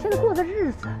说你现在过的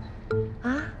日子，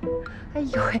啊，还哎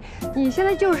呦喂，你现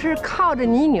在就是靠着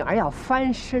你女儿要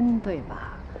翻身，对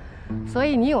吧？所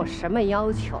以你有什么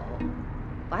要求，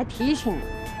我还提醒你，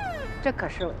这可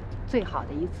是最好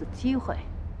的一次机会。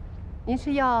您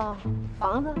是要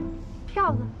房子、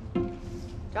票子？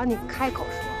只要你开口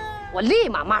说，我立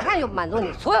马上就满足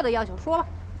你所有的要求。说吧，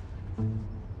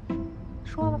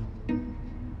说吧。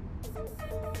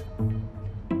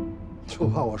就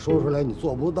怕我说出来你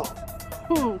做不到。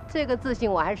这个自信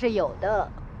我还是有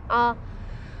的啊！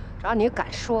只要你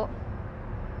敢说，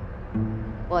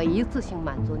我一次性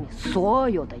满足你所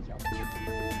有的要求。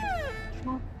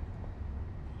说，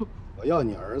我要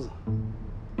你儿子。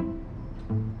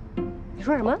你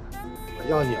说什么？我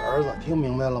要你儿子，听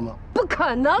明白了吗？不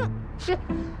可能！是，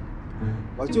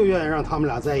我就愿意让他们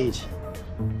俩在一起，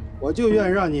我就愿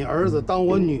意让你儿子当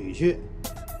我女婿。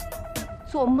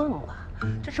做梦了！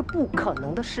这是不可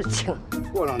能的事情。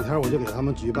过2天我就给他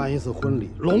们举办一次婚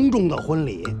礼，隆重的婚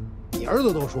礼。你儿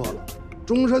子都说了，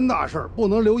终身大事不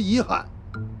能留遗憾。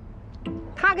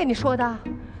他跟你说的？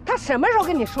他什么时候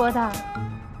跟你说的？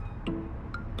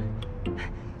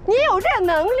你有这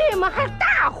能力吗？还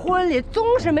大婚礼，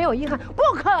终身没有遗憾？不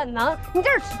可能！你这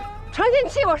是诚心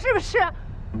气我是不是？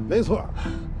没错，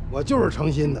我就是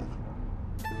诚心的，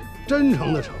真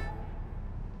诚的诚。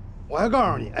我还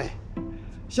告诉你，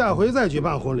下回再举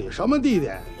办婚礼，什么地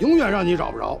点永远让你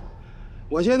找不着。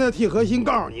我现在替何心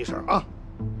告诉你一声啊！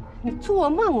你做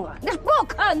梦啊！那是不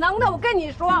可能的，我跟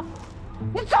你说，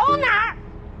你走哪儿，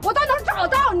我都能找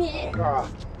到你。这儿啊，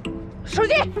手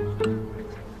机。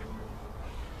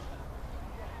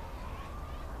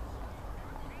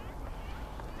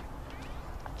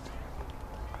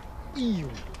哎呦，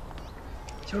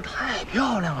今儿太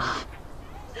漂亮了。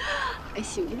还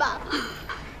行吧。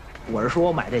我是说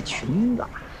我买这裙子。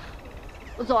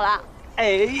我走了。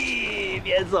哎，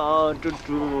别走，猪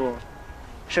猪。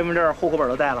身份证、户口本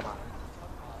都带了吧？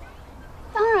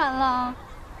当然了。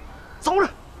走着。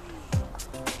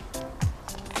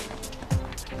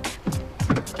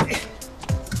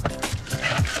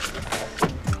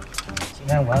今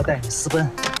天我要带你私奔。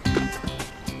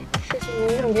是去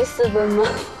民政局私奔吗？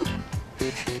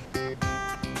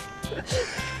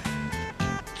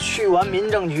去完民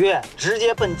政局，直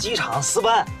接奔机场私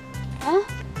奔。啊？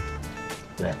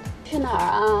对。去哪儿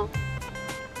啊？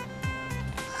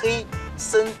黑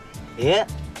森林。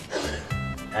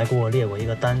还给我列过一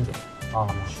个单子啊，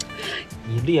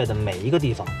你列的每一个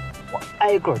地方，我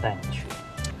挨个带你去。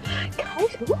开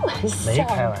什么玩笑？没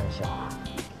开玩笑。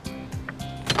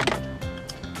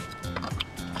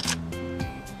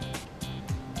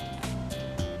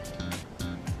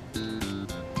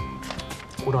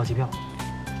护照、机票。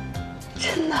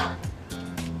真的？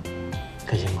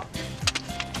开心吗？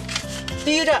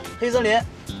第一站黑森林。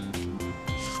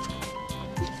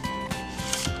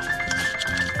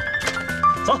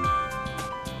走。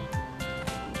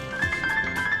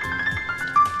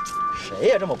谁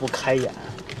也这么不开眼？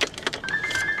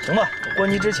行吧，我关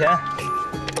机之前，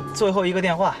最后一个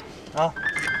电话啊。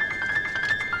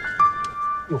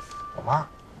哟，我妈。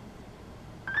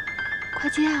快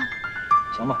接啊！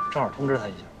行吧，正好通知她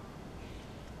一下。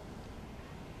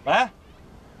喂。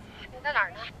你在哪儿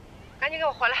呢？赶紧给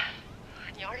我回来！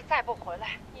你要是再不回来，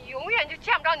你永远就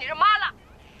见不着你这妈了。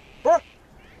不是。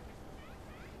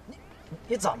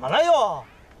你怎么了又？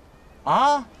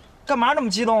啊？干嘛那么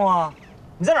激动啊？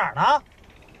你在哪儿呢？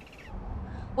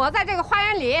我在这个花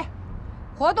园里，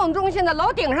活动中心的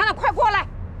楼顶上呢，快过来！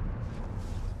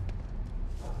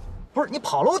不是你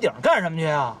跑楼顶干什么去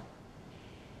啊？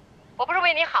我不是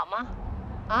为你好吗？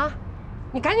啊，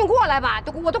你赶紧过来吧，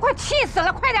我都快气死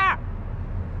了，快点儿！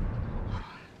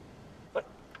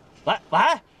喂，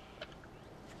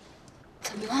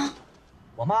怎么了？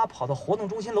我妈跑到活动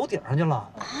中心楼顶上去了，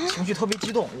情绪特别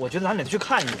激动，我觉得咱得去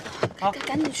看一眼啊！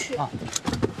赶紧去啊！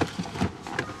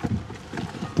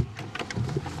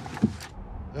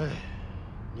哎，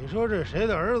你说这谁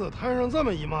的儿子摊上这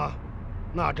么一妈，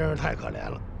那真是太可怜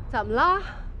了。怎么了？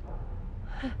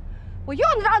我用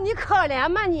得着你可怜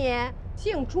吗你？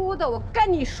姓朱的，我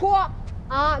跟你说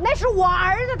啊，那是我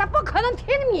儿子，他不可能听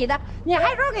你的。你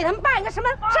还说给他们办一个什么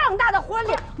盛大的婚礼，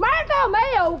门都没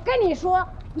有。我跟你说，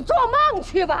你做梦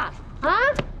去吧！啊，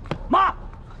妈，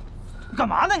你干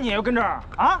嘛呢？你又跟这儿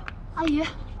啊？阿姨，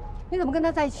你怎么跟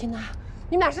他在一起呢？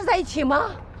你们俩是在一起吗？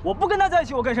我不跟他在一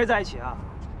起，我跟谁在一起啊？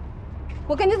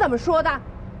我跟你怎么说的？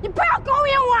你不要勾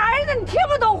引我儿子，你听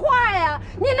不懂话呀！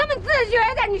你那么自觉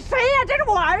的，你谁呀？这是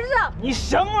我儿子。你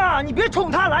行了，你别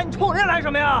冲他来，你冲人家来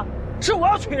什么呀？是我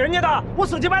要娶人家的，我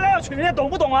死乞白赖要娶人家，懂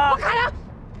不懂啊？不可能！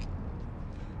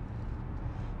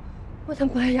我怎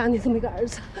么会养你这么一个儿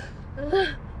子？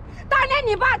当年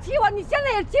你爸气我，你现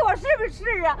在也气我，是不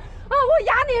是啊？我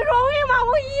养你容易吗？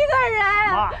我一个人。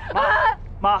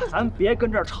妈，咱别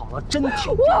跟这儿吵了，真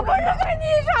挺。我不是跟你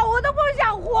吵，我都不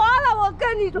想活了。我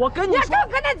跟你说，你要真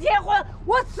跟他结婚，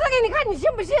我死给你看，你信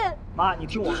不信？妈，你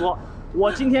听我说，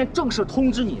我今天正式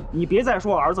通知你，你别再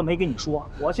说儿子没跟你说。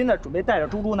我现在准备带着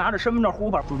猪猪，拿着身份证、户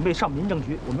口本，准备上民政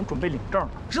局，我们准备领证了，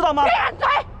知道吗？别人对，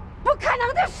不可能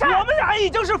的事。我们俩已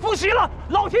经是夫妻了，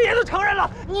老天爷都承认了，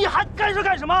你还干涉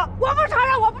干什么？我不承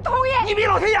认，我不同意。你比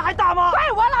老天爷还大吗？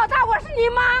对，我老大，我是你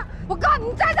妈。我告诉你，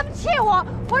你再这么气我，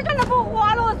我真的不活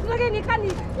了，我死给你看！你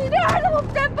这儿子，我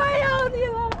真不要你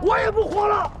了。我也不活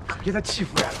了，可别再气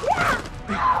夫人了。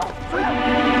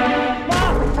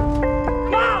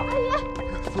妈！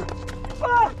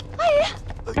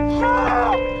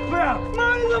夫人，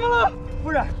妈，你怎么了？夫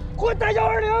人，快打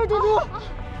120，猪猪。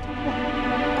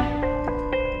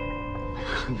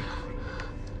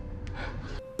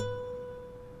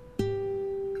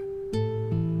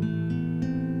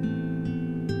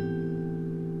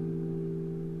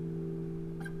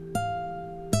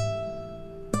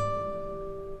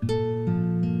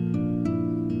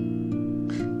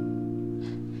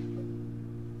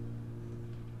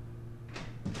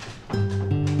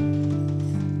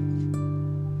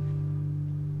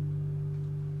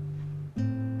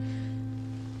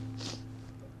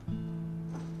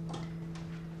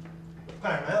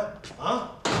干什么呀？啊！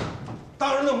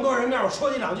当着那么多人面，我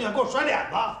说你2句，还给我甩脸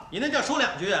子！你那叫说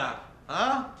2句啊？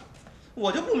啊！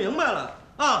我就不明白了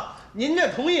啊！您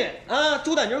这同意啊？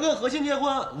朱大妞跟何鑫结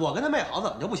婚，我跟他妹好，怎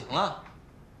么就不行了？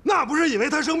那不是以为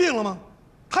他生病了吗？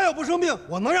他要不生病，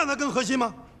我能让他跟何鑫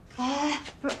吗？哎，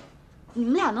不是，你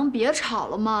们俩能别吵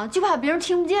了吗？就怕别人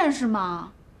听不见是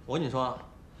吗？我跟你说，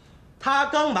他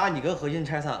刚把你跟何鑫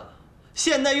拆散了，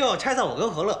现在又要拆散我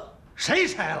跟何乐，谁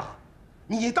拆了？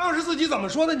你当时自己怎么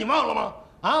说的？你忘了吗？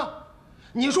啊！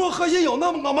你说何鑫有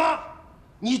那么个妈，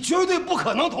你绝对不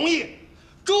可能同意。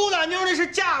朱大妞那是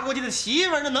嫁过去的媳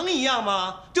妇儿，那能一样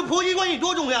吗？这婆媳关系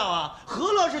多重要啊！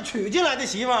何乐是娶进来的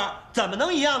媳妇儿，怎么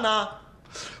能一样呢？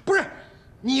不是，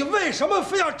你为什么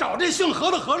非要找这姓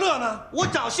何的何乐呢？我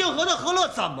找姓何的何乐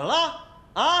怎么了？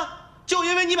啊？就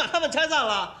因为你把他们拆散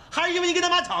了，还是因为你跟他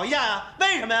妈吵一架呀？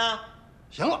为什么呀？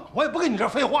行了，我也不跟你这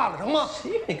废话了，成吗？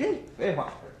谁没跟你废话？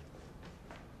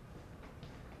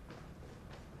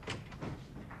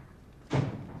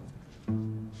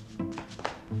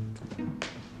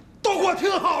都给我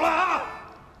听好了啊！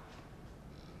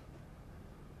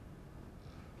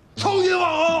从今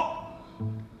往后，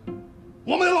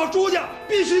我们老朱家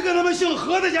必须跟他们姓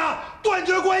何的家断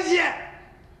绝关系，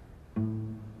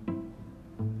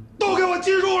都给我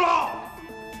记住了。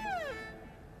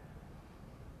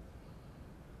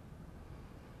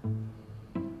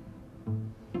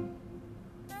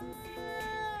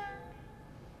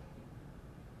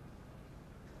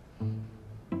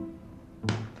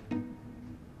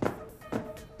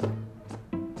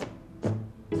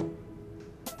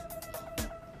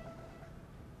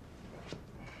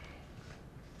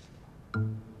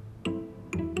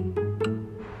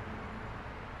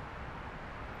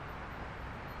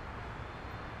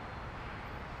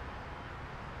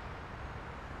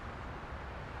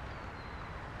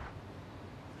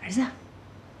儿子，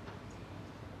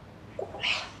过来。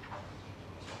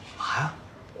嘛呀？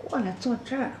过来坐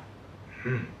这儿。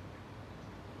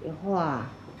以后啊，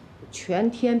全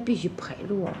天必须陪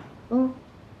着我。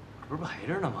不是陪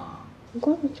着呢吗？你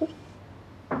过来坐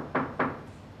这。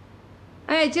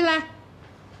哎，进来。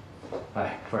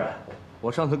哎，夫人，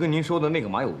我上次跟您说的那个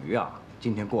马有余啊，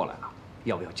今天过来了，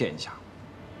要不要见一下？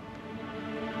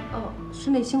哦，是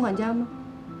那新管家吗？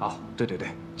哦，对对对，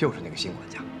就是那个新管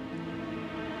家。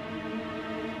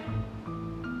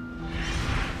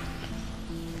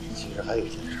其实还有一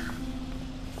件事。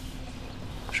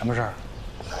什么事儿？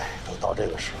哎，都到这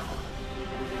个时候了，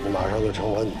你马上就成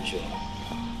我女婿了，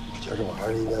我觉着我还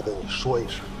是应该跟你说一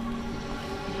声。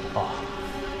哦，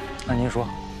那您说。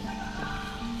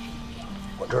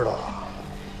我知道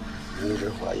你一直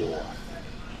怀疑我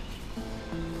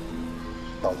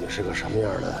到底是个什么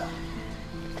样的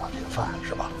诈骗犯，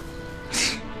是吧？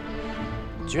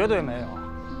绝对没有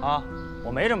啊！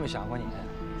我没这么想过你。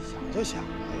想就想了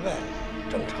呗，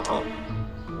正常。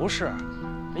不是，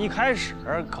一开始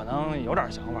可能有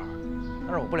点想法，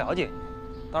但是我不了解你。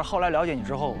但是后来了解你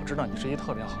之后，我知道你是一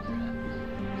特别好的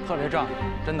人，特别仗义，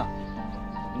真的，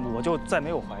我就再没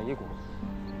有怀疑过。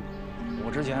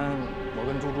我之前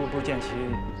跟猪猪不是建奇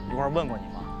一块问过你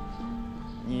吗？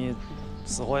你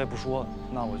死活也不说，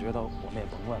那我觉得我们也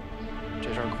甭问了。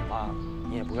这事儿恐怕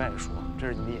你也不愿意说，这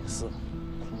是你的隐私。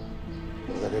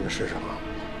我在这个世上啊，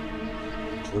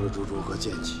除了猪猪和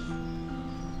建奇，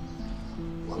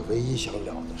我唯一想了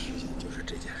的事情就是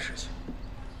这件事情。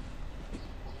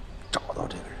到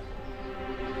这个人。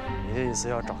你的意思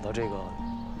要找到这个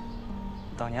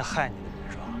当年害你的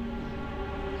人是吧？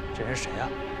这人谁呀？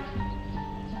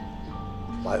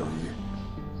马有余。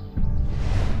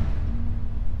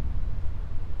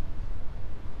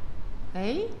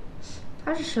哎，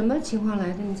他是什么情况来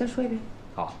的？你再说一遍。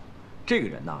好，这个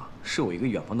人呐，是我一个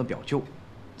远房的表舅，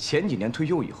前几年退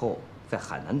休以后在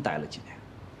海南待了几年，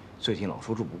最近老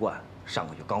说住不惯，上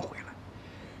个月刚回来。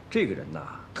这个人呐，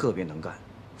特别能干，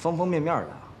方方面面的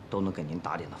都能给您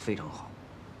打点的非常好。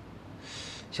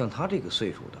像他这个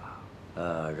岁数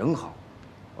的，人好，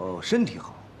身体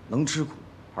好，能吃苦，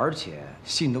而且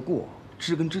信得过、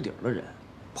知根知底的人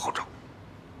不好找。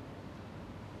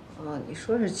哦，你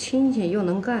说是亲戚又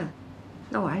能干，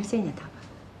那我还是见见他吧。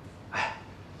哎，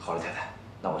好了，太太，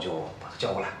那我就把他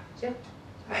叫过来。行。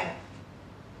哎。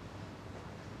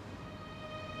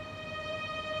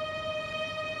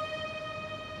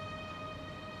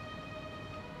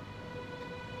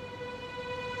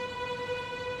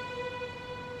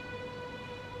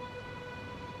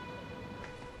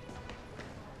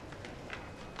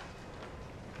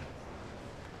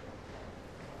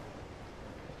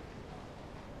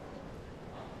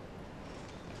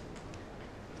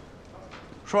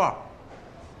叔儿，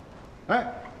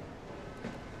哎，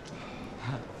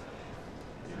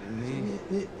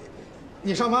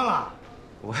你上班了？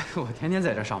我天天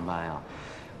在这上班呀。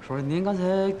叔儿，您刚才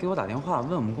给我打电话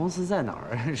问我们公司在哪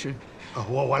儿？是？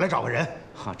我来找个人。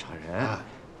好，找人。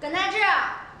耿大志。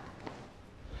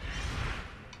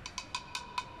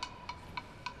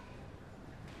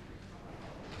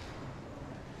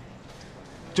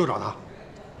就找他。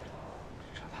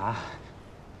找他。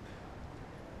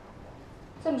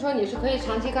这么说你是可以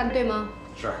长期干对吗？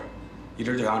是，一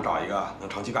直就想找一个能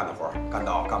长期干的活，干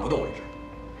到干不动为止。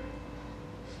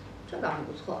这倒是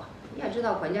不错。你也知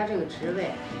道管家这个职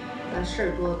位，那事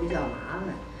儿多，比较麻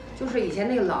烦。就是以前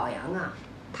那个老杨啊，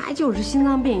他就是心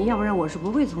脏病，要不然我是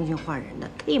不会重新换人的，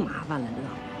忒麻烦了，知道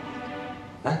吗？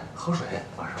来，喝水，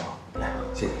马师傅。来，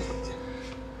谢谢。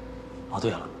哦，对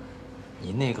了，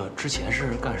你那个之前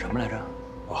是干什么来着？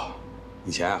哦，以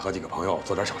前和几个朋友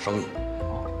做点小生意。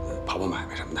跑跑买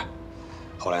卖什么的，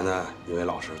后来呢，因为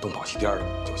老是东跑西颠的，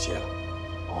就歇了。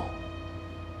哦，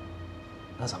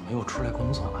那怎么又出来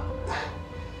工作了？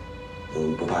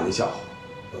不怕您笑话，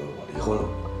我离婚了，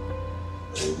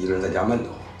一个人在家闷得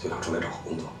慌，就想出来找个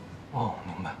工作。哦，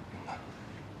明白。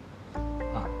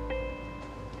啊，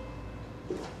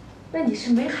那你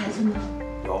是没孩子吗？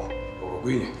有个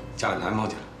闺女，嫁给南方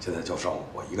去了，现在就剩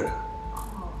我一个人。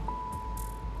哦，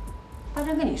大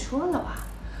真跟你说了吧？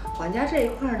管家这一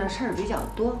块的事儿比较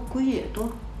多，规矩也多。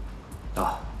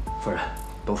啊，夫人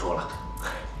都说了，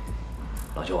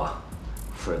老舅啊，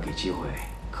夫人给机会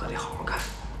可得好好干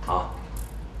啊！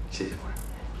谢谢夫人。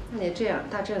那你这样，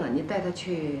大正啊，你带他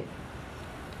去。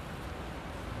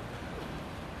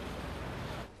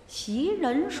袭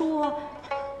人说：“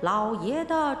老爷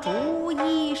的主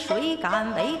意谁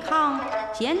敢违抗？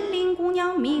县令姑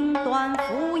娘命断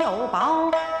福有报。”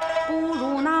不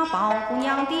如那宝姑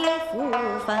娘的福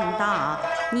分大，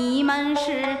你们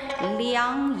是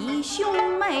两姨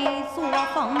兄妹作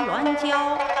风乱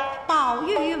交。宝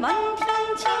玉闻听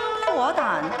轻脱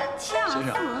胆，恰似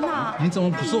那您怎么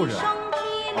不坐着？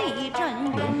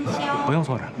不用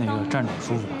坐着，那个站着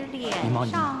舒服点。您忙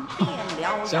您忙。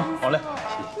行，好嘞。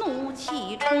怒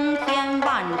气冲天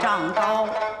万丈高。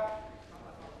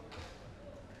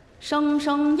声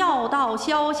声要到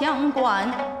潇湘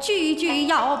关，句句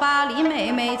要把林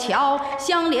妹妹瞧。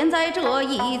相连在这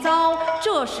一遭，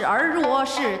这事儿若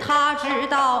是他知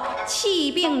道，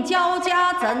气病交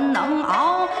加怎能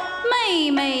熬？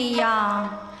妹妹呀，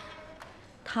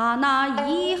他那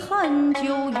遗恨就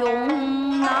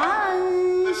永难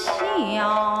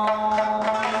消。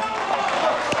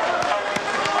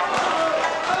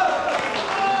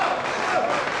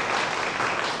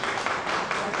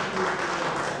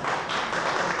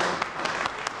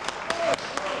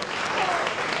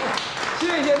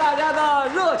谢谢大家的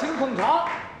热情捧场。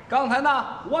刚才呢，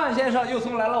万先生又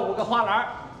送来了5个花篮，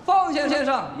方先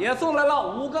生也送来了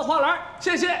5个花篮，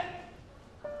谢谢。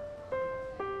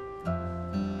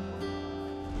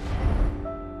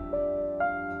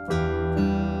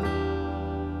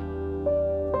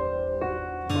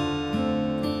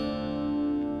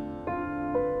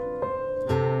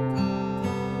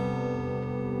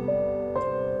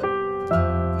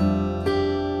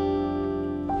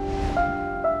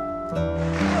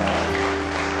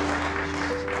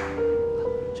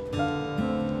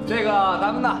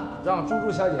咱们呢，让猪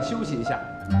猪小姐休息一下。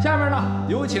下面呢，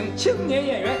有请青年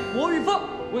演员国玉凤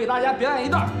为大家表演一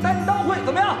段单刀会，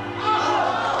怎么样？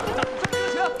掌声有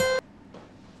请。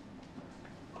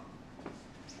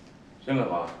听了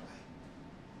吧？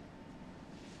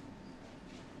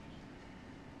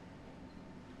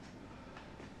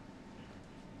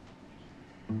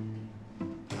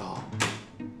你好。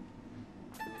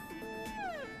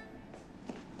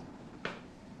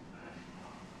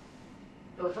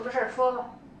有什么事儿说吧。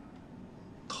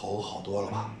头好多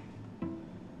了吧？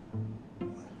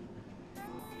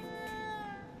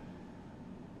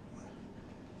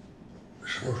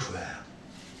什么时候出院呀？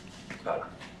快了，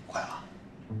快了。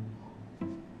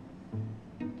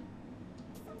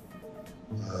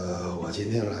我今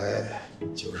天来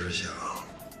就是想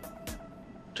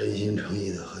真心诚意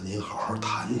的和您好好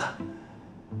谈谈。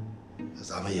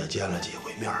咱们也见了几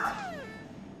回面了，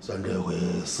算这回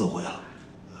4回了。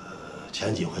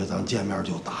前几回咱见面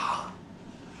就打。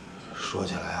说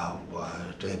起来啊，我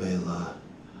这辈子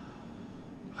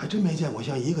还真没见过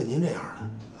像一个您这样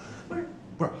的。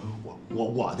不是，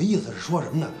我的意思是说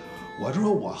什么呢？我是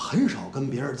说我很少跟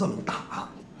别人这么打。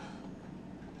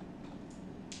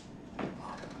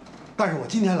但是我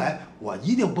今天来，我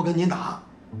一定不跟您打，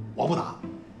我不打，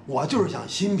我就是想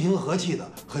心平和气的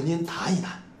和您谈一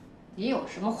谈。你有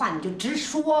什么话你就直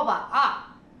说吧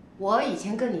啊！我以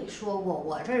前跟你说过，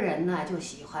我这人呢就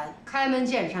喜欢开门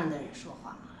见山的人说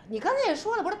话。你刚才也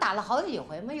说了，不是打了好几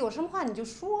回吗？有什么话你就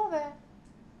说呗。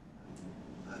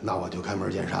那我就开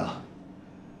门见山了。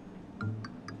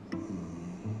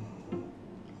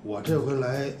我这回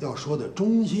来要说的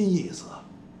中心意思，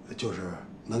就是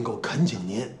能够恳请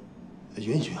您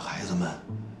允许孩子们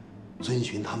遵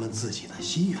循他们自己的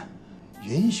心愿，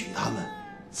允许他们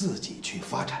自己去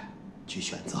发展，去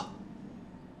选择。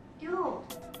哟，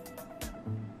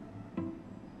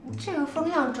你这个风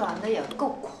向转的也够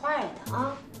快的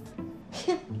啊！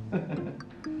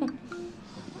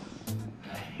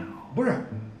不是，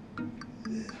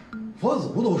佛祖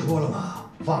不都说了吗？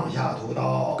放下屠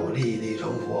刀，立地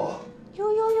成佛。哟，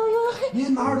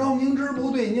您拿着刀明知不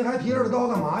对，您还提着刀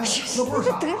干嘛呀？那不是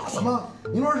傻子吗？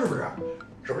您说是不是？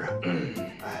是不是？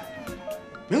哎，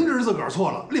明知自个儿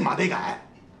错了，立马得改。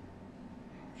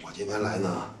我今天来呢，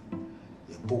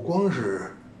也不光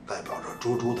是代表着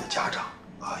猪猪的家长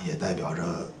啊，也代表着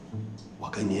我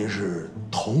跟您是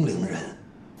同龄人。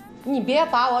你别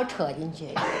把我扯进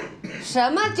去。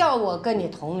什么叫我跟你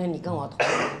同龄？你跟我同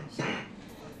龄？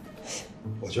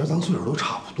我觉得咱岁数都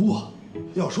差不多。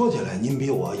要说起来，您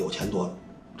比我有钱多了。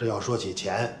这要说起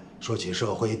钱，说起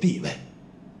社会地位，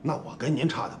那我跟您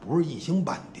差的不是一星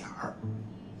半点儿。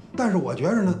但是我觉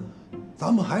着呢，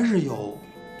咱们还是有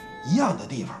一样的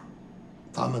地方，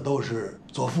咱们都是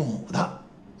做父母的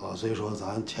啊。虽说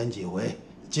咱前几回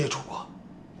接触过，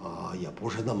啊，也不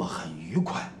是那么很愉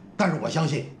快。但是我相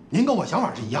信您跟我想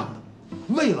法是一样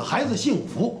的，为了孩子幸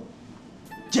福、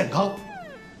健康，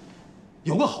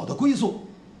有个好的归宿，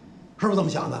是不是这么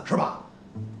想的？是吧？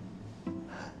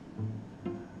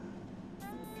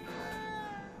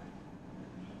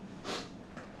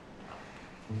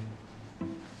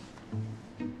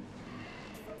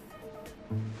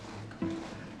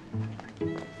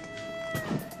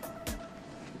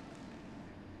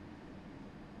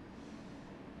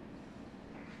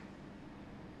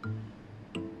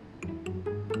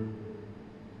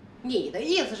你的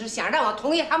意思是想让我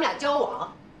同意他们俩交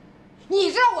往？你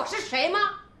知道我是谁吗？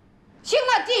清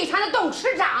了地产的董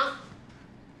事长。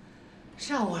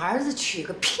让我儿子娶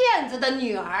个骗子的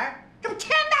女儿，这不天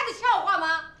大的笑话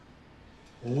吗？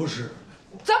不是。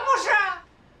怎么不是啊？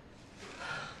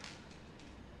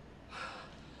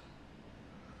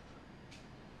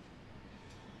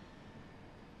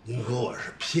您说我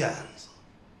是骗子，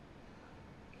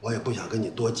我也不想跟你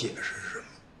多解释什么。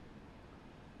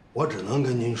我只能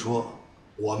跟您说，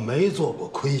我没做过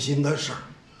亏心的事儿。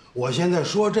我现在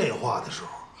说这话的时候，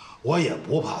我也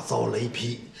不怕遭雷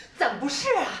劈。怎么不是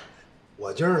啊？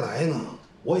我今儿来呢，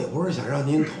我也不是想让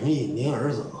您同意您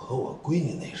儿子和我闺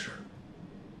女那事儿，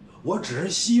我只是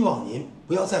希望您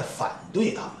不要再反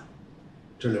对他们。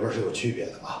这里边是有区别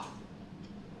的啊。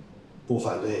不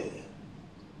反对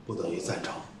不等于赞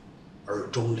成，而是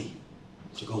中立。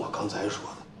就跟我刚才说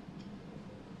的，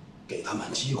给他们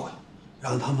机会，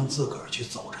让他们自个儿去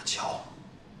走着瞧，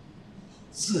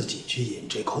自己去饮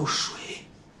这口水，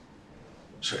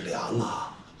是凉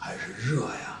啊还是热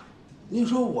呀？您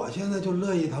说我现在就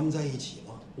乐意他们在一起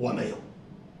吗？我没有。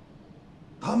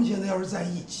他们现在要是在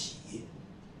一起，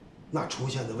那出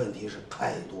现的问题是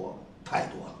太多太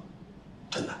多了，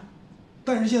真的。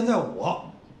但是现在我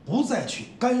不再去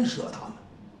干涉他们，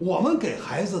我们给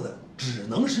孩子的只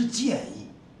能是建议，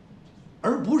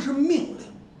而不是命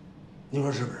令。您说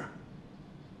是不是？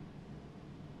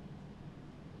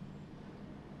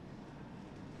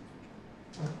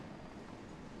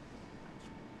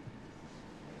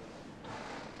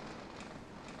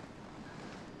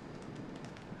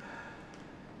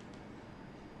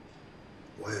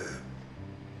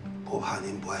怕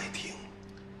您不爱听。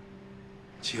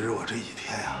其实我这几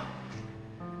天呀，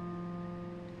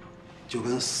就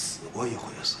跟死过一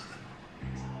回似的，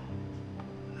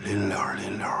临了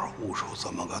临了悟出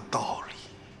这么个道理。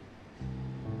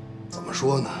怎么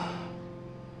说呢？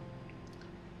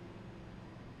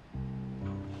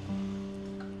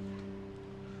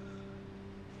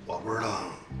我不知道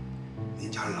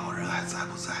您家老人还在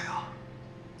不在啊？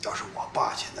要是我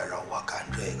爸现在让我干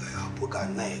这个呀，不干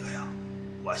那个呀，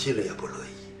我心里也不乐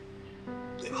意，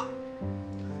对吧？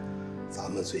咱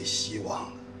们最希望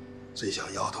的、最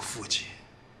想要的父亲，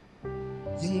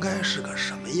应该是个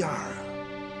什么样啊？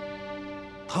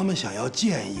他们想要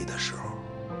建议的时候，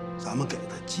咱们给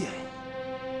他建议，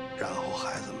然后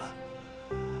孩子们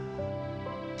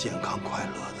健康快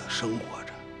乐的生活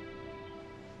着。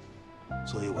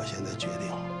所以我现在决定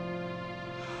了，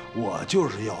我就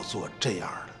是要做这样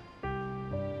的，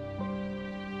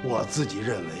我自己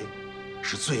认为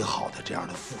是最好的这样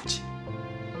的父亲。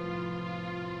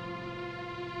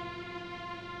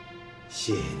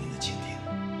谢谢您的倾听，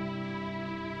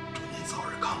祝您早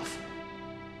日康复。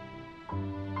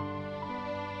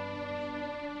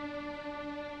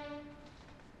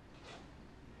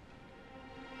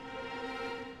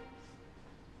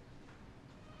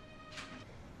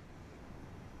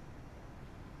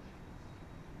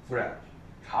夫人，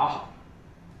茶好了。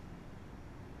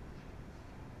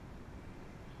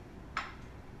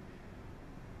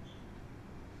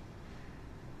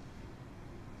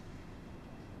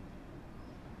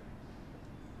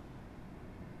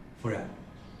夫人，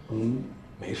您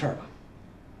没事吧？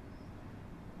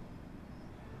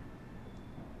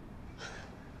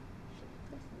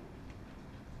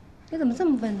你怎么这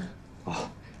么问呢？哦，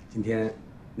今天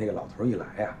那个老头一来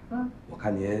呀，我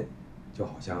看您就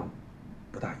好像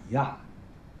不大一样。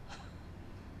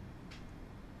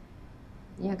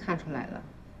你也看出来了？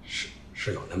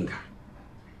是有那么点儿。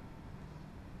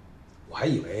我还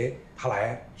以为他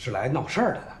是来闹事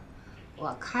儿的呢。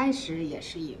我开始也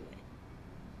是以为，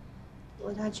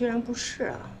我他居然不是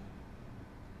啊！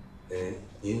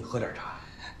您喝点茶。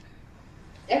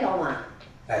哎，老马。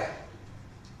哎。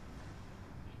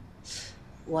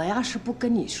我要是不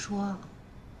跟你说，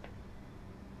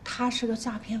他是个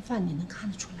诈骗犯，你能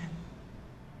看得出来吗？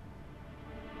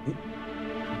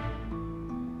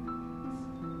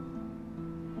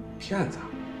骗子？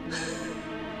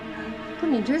不，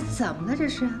你这怎么了？这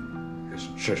是？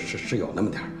是有那么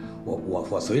点儿。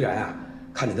我虽然啊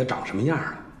看见他长什么样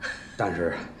了，但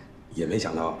是也没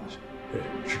想到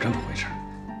是这么回事。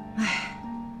哎，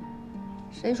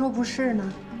谁说不是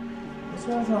呢？你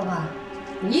说说吧，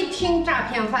你一听诈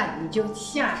骗犯你就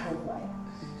下车火呀，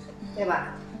对吧？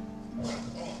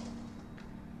哎，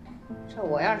这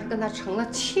我要是跟他成了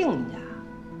亲家，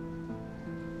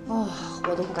哦，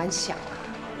我都不敢想啊。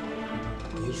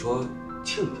您说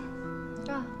亲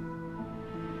家？啊，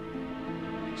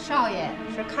少爷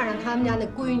是看上他们家那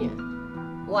闺女，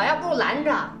我要不拦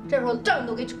着，这时候证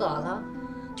都给扯了。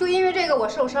就因为这个，我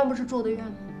受伤不是住的院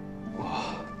吗？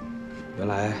哦，原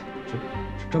来是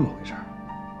这么回事儿。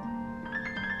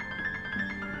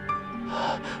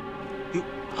哟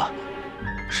啊，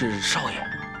是少爷。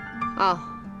啊。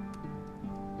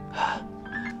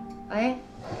哎，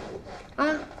啊，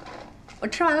我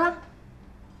吃完了。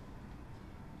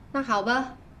那好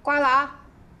吧，挂了啊。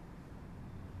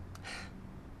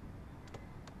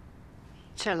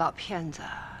这老骗子，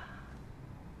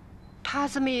他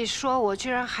这么一说，我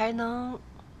居然还能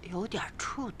有点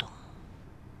触动。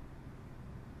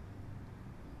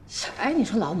哎，你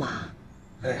说老马，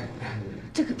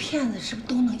这个骗子是不是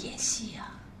都能演戏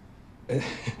呀？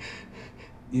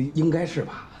应该是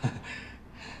吧。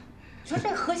你说这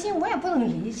个核心我也不能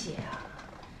理解啊。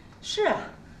是啊，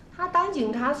他当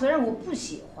警察虽然我不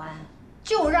喜欢，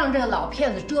就让这个老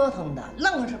骗子折腾的，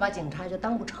愣是把警察就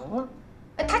当不成了。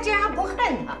哎，他竟然还不恨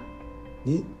他。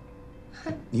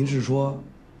您是说，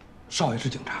少爷是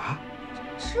警察？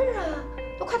是啊，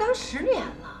都快当10年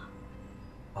了。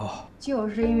哦，就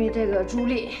是因为这个朱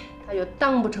莉，他就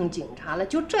当不成警察了。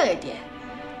就这一点，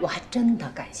我还真的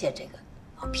感谢这个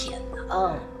老骗子。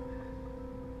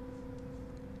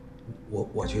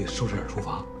我去收拾点厨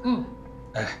房。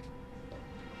哎。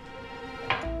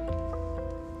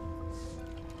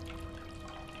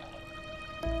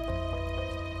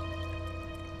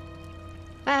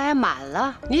哎，满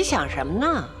了，你想什么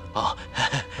呢？哦，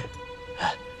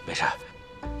没事。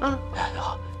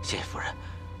好，谢谢夫人。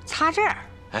擦这儿。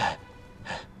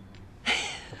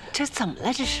这怎么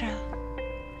了？这是？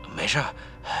没事，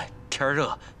天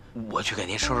热，我去给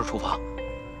您收拾厨房。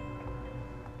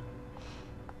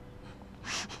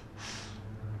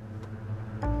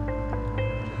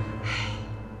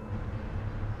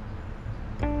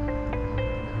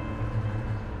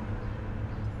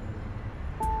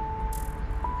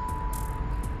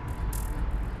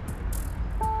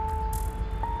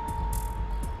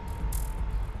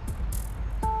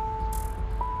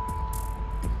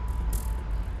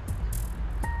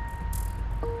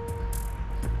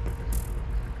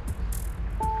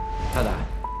太太，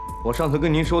我上次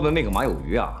跟您说的那个马有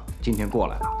余啊，今天过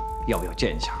来了，要不要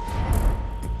见一下？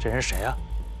这人谁啊？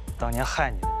当年害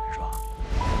你的人是吧？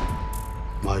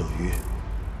马有余。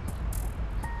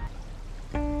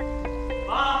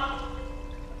妈。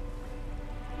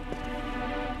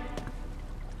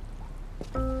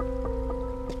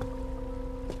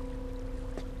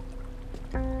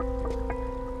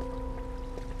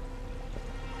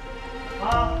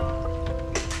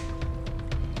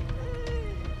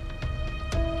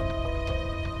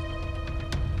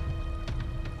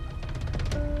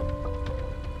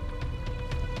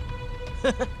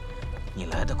 你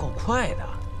来的够快的，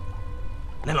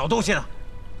那老东西呢？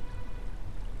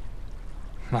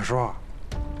马叔，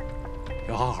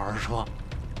有话好好说，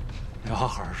有话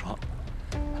好好说。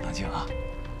冷静啊，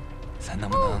咱能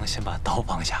不能先把刀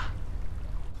放下？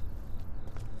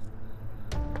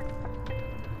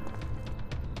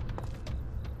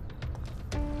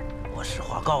我实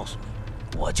话告诉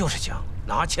你，我就是想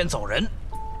拿钱走人。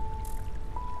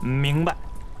明白，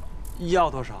要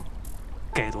多少，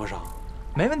给多少，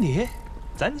没问题。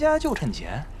咱家就趁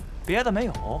钱，别的没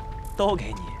有，都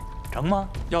给你，成吗？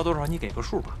要多少你给个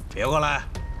数吧。别过来。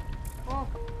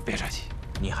别客气。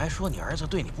你还说你儿子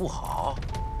对你不好？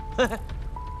嘿嘿，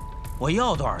我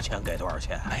要多少钱给多少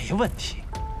钱，没问题。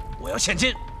我要现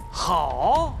金。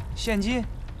好，现金。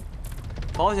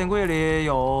保险柜里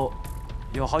有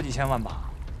好几千万吧？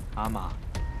啊妈，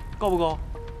够不够？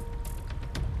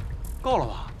够了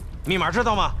吧？密码知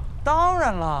道吗？当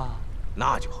然了。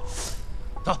那就好。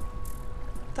走。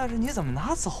但是你怎么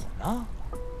拿走呢？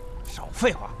少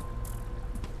废话，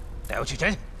带我去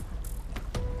捡去。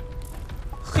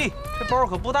嘿，这包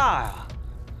可不大呀。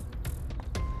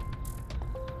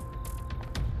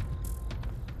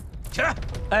起来。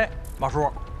哎，马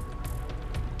叔，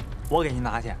我给您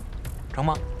拿去，成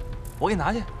吗？我给你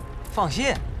拿去，放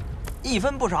心，一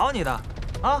分不少你的，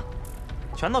啊，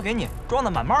全都给你，装得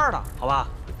满满的，好吧？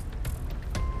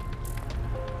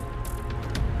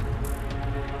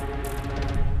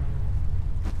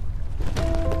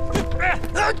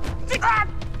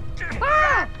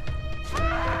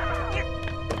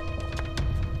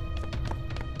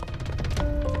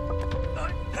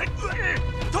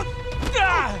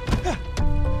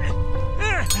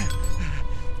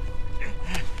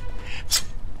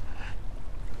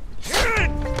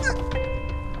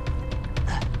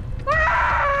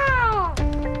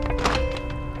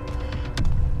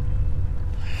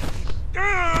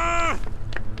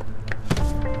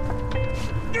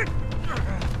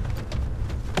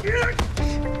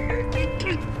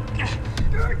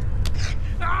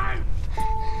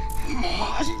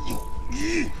马有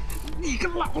余，你个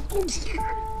老东西！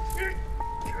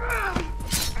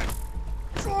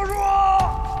叔叔！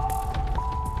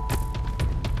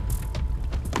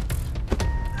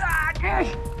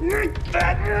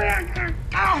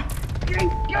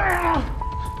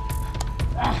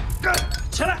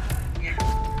起来！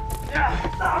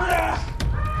打不打？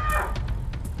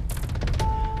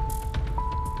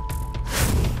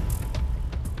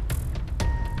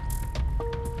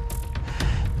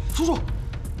叔叔。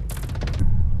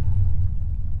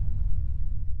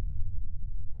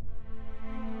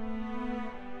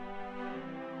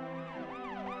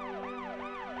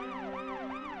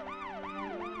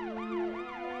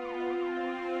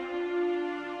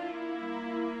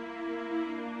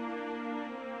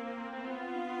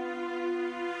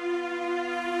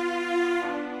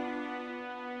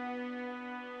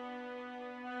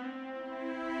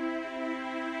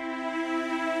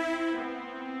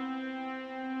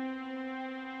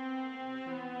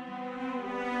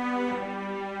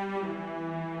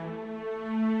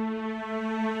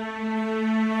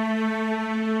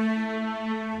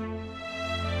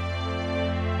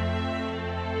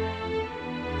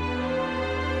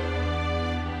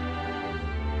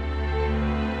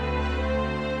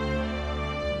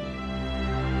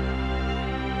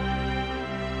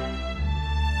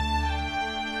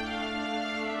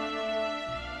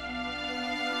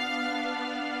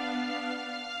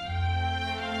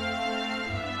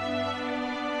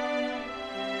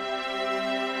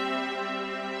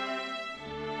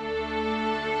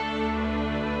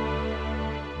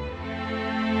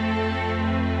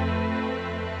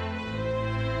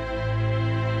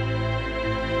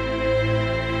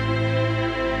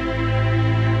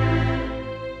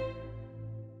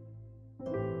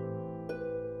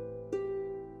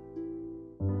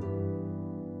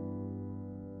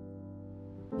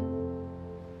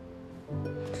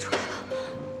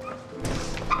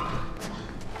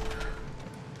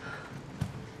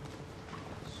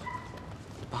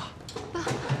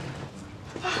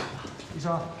医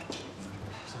生，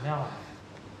怎么样了？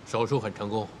手术很成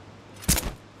功，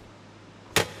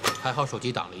还好手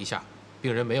机挡了一下，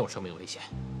病人没有生命危险。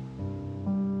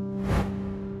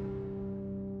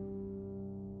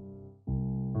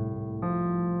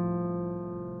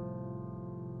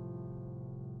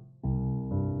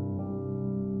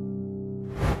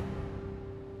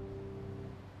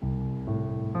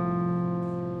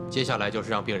接下来就是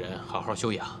让病人好好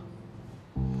休养。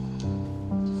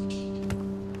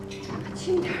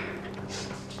轻点。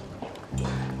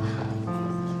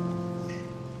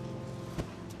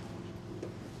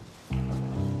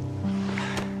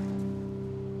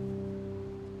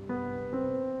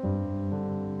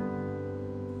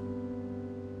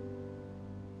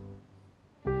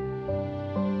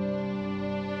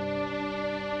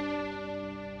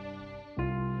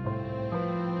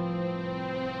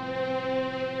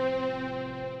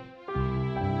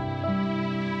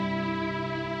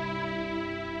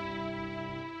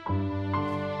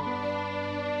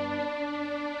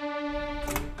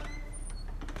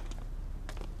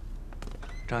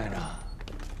张院长，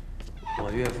我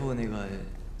岳父那个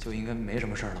就应该没什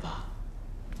么事了吧？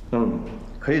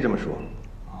可以这么说。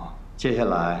接下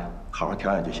来好好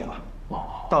调养就行了。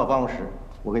到了办公室，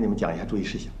我给你们讲一下注意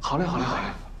事项。好嘞，好嘞，好嘞。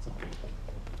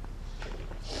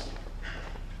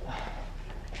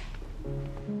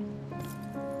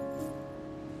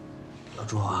老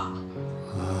朱啊，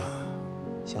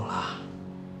醒了。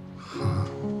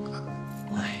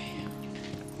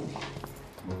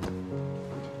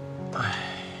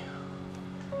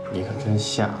你可真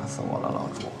吓死我了，老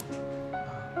朱！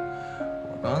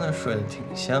我刚才睡得挺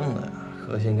香的呀，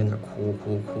何心跟那哭，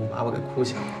把我给哭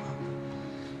醒了。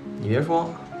你别说，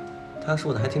他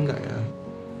说的还挺感人，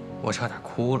我差点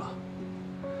哭了。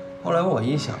后来我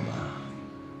一想吧，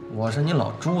我是你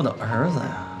老朱的儿子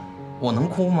呀，我能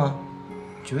哭吗？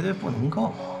绝对不能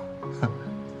够。哼，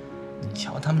你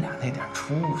瞧他们俩那点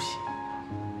出息。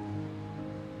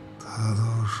他都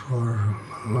说什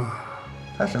么了？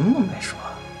他什么都没说。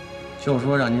就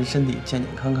说让您身体健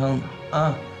健康康的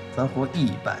啊，咱活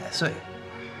100岁。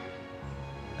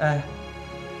哎，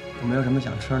有没有什么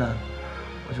想吃的？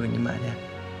我去给您买去。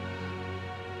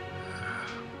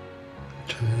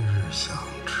真是想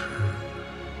吃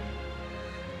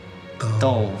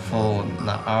豆腐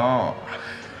脑。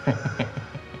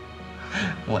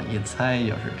我一猜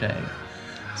就是这个，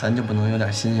咱就不能有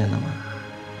点新鲜的吗？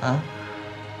啊？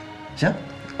行，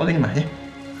我给你买去。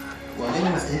我给你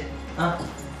买去啊。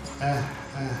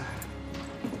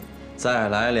再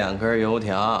来2根油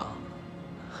条，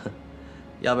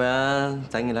要不然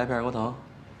再给你来片锅头。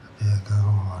别跟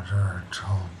我这儿臭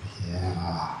贫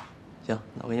啊！行，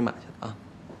那我给你买去了啊。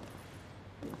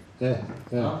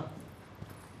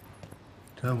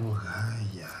睁不开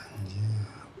眼睛，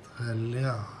太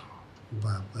亮，你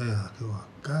把被子给我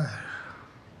盖上。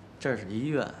这是医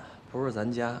院，不是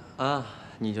咱家啊！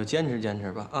你就坚持坚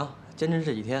持吧啊！坚持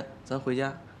这几天，咱回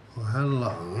家。我还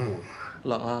冷。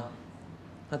冷啊？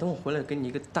那等我回来给你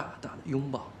一个大大的拥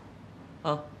抱，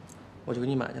啊！我就给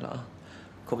你买去了啊，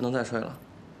可不能再睡了。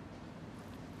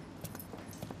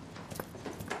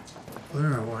不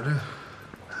是我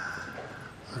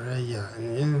这眼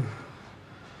睛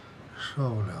受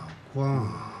不了光，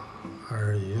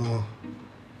二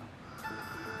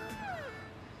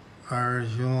师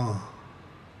兄。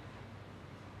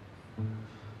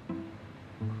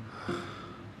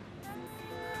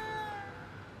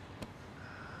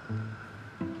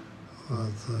我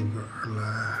自个儿来。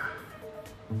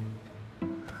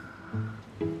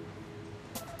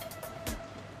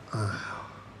哎呀，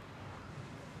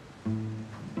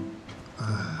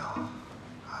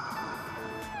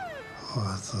我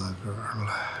自个儿来。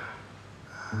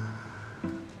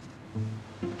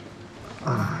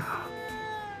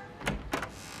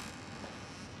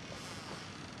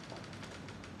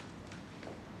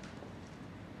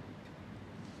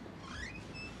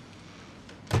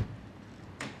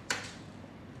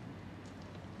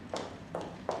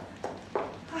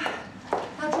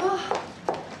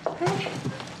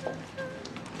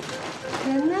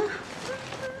人呢？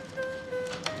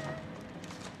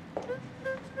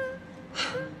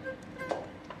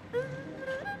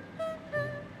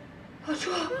老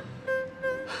朱，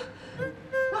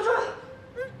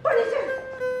不是你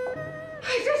这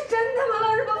是真的吗？老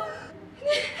师傅，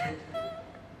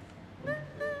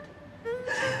你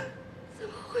怎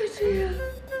么会这样？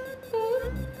不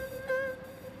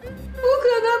可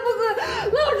能，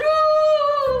老朱！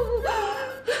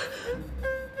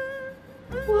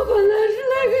我本来是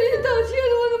来给你道歉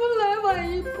的，我怎么来晚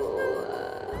一步啊？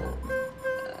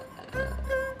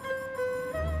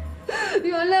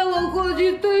原谅我过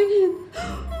去对你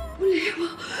不礼貌，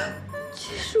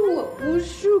其实我不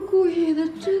是故意的，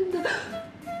真的。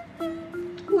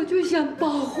我就想保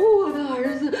护我的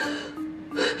儿子，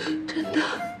真的，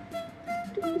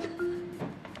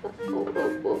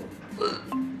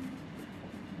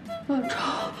老周，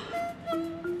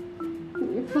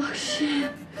你放心，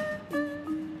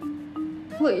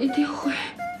我一定会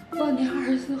把你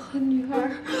儿子和女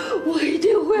儿，我一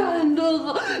定会安顿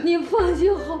好，你放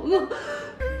心好吗？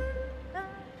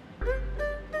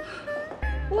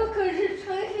我可是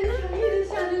诚心诚意的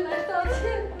向你来道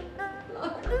歉的，老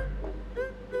周。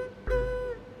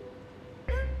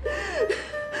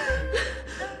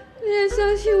你也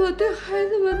相信我对孩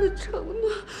子们的承诺，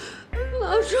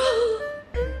老周。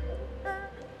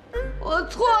我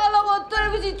错了，我对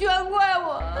不起，全怪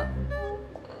我。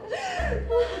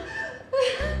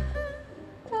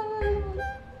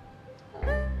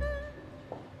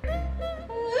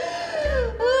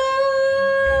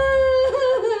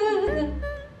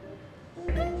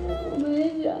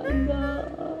没想到，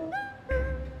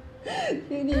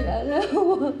请你原谅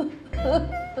我。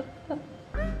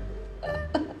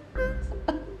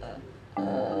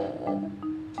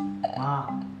妈，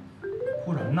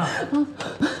哭什么呢？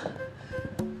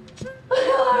儿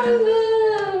子，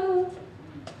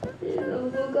你怎么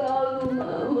不告诉妈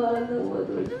妈呢？我都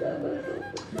什么都不知道，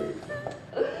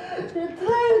这太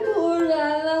突然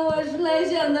了。我是来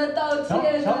向他道歉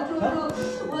的，叔叔，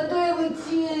我对不起。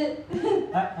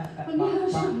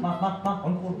妈，甭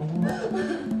哭了，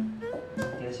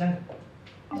给他掀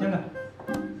开。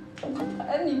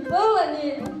哎，你疯了你！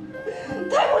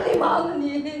太不礼貌了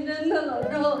你，真的老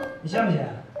周。你掀不掀？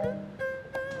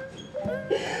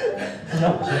不行，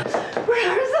我掀。不是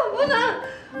儿子，我不能。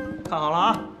看好了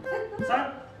啊，3、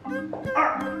2、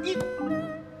1，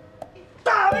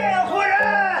大面夫人！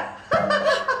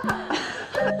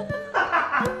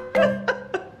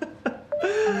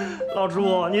老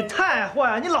朱，你太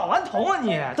坏了，你老顽童啊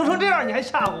你！都成这样，你还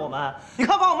吓唬我们？你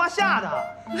看把我妈吓的。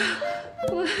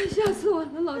我吓死我了，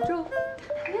老周！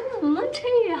你怎么能这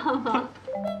样啊？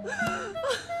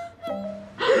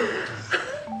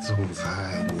总裁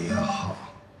你好。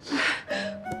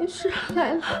是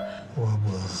来了。我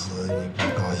不死你不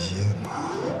高兴啊？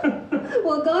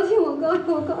我高兴，我高兴，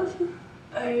我高兴。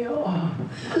哎呦！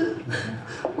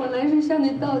我来是向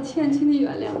你道歉，请你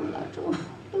原谅我，老周，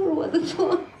都是我的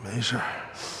错。没事儿，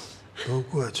都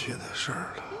过去的事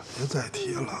儿了，别再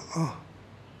提了啊。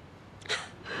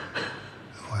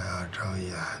我要睁眼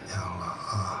睛了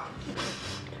啊！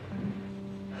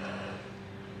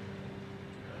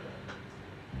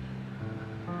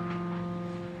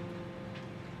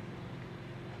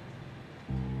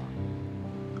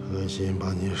何心，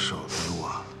把你手给我。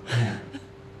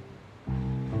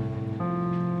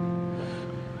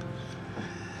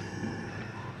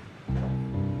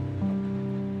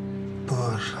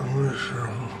到什么时候，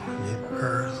你儿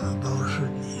子都是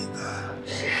你的。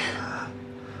是。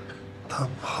他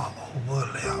跑不了，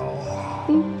跑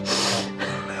不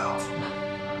了。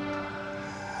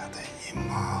对你妈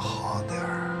好点儿。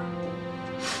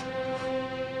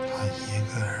他一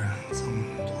个人这么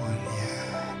多年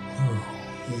不容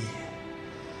易，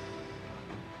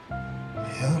别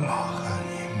老和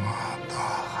你妈大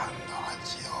喊大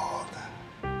叫的。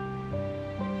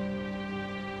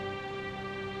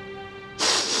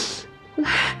来，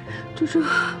猪猪，来。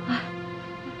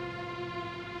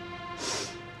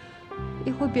以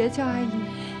后别叫阿姨，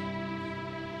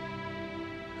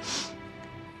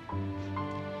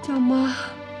叫妈，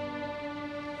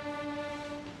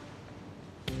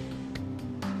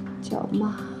叫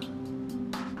妈，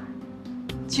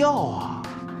叫啊！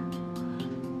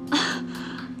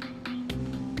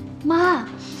妈，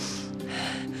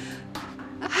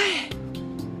哎，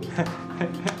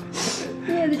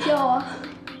你也得叫啊！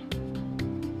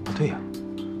不对呀。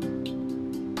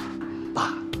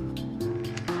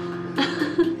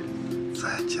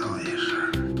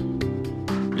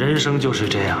人生就是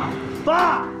这样，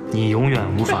爸，你永远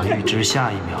无法预知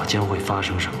下一秒将会发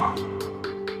生什么。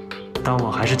当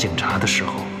我还是警察的时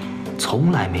候，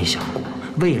从来没想过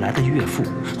未来的岳父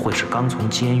会是刚从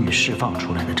监狱释放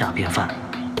出来的诈骗犯。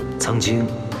曾经，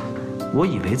我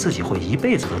以为自己会一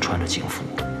辈子都穿着警服，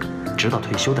直到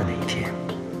退休的那一天。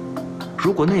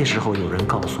如果那时候有人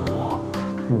告诉我，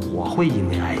我会因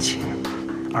为爱情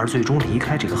而最终离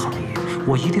开这个行业，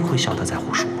我一定会笑他在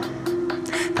胡说。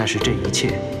但是这一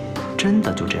切真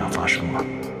的就这样发生了。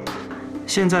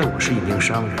现在我是一名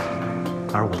商人，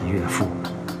而我的岳父，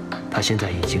他现在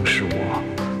已经是我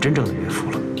真正的岳父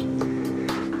了。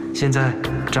现在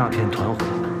诈骗团伙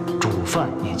主犯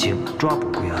已经抓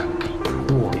捕归案，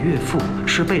我岳父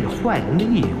是被坏人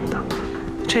利用的，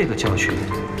这个教训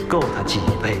够他记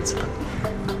一辈子的。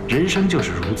人生就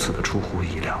是如此的出乎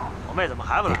意料，我妹怎么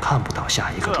还不来？也看不到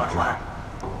下一个转弯。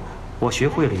我学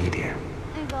会了一点。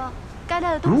那个该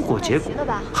带的东西如果结果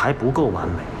还不够完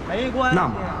美，那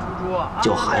么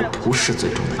就还不是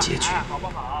最终的结局。好不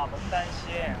好？甭担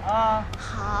心啊。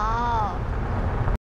好。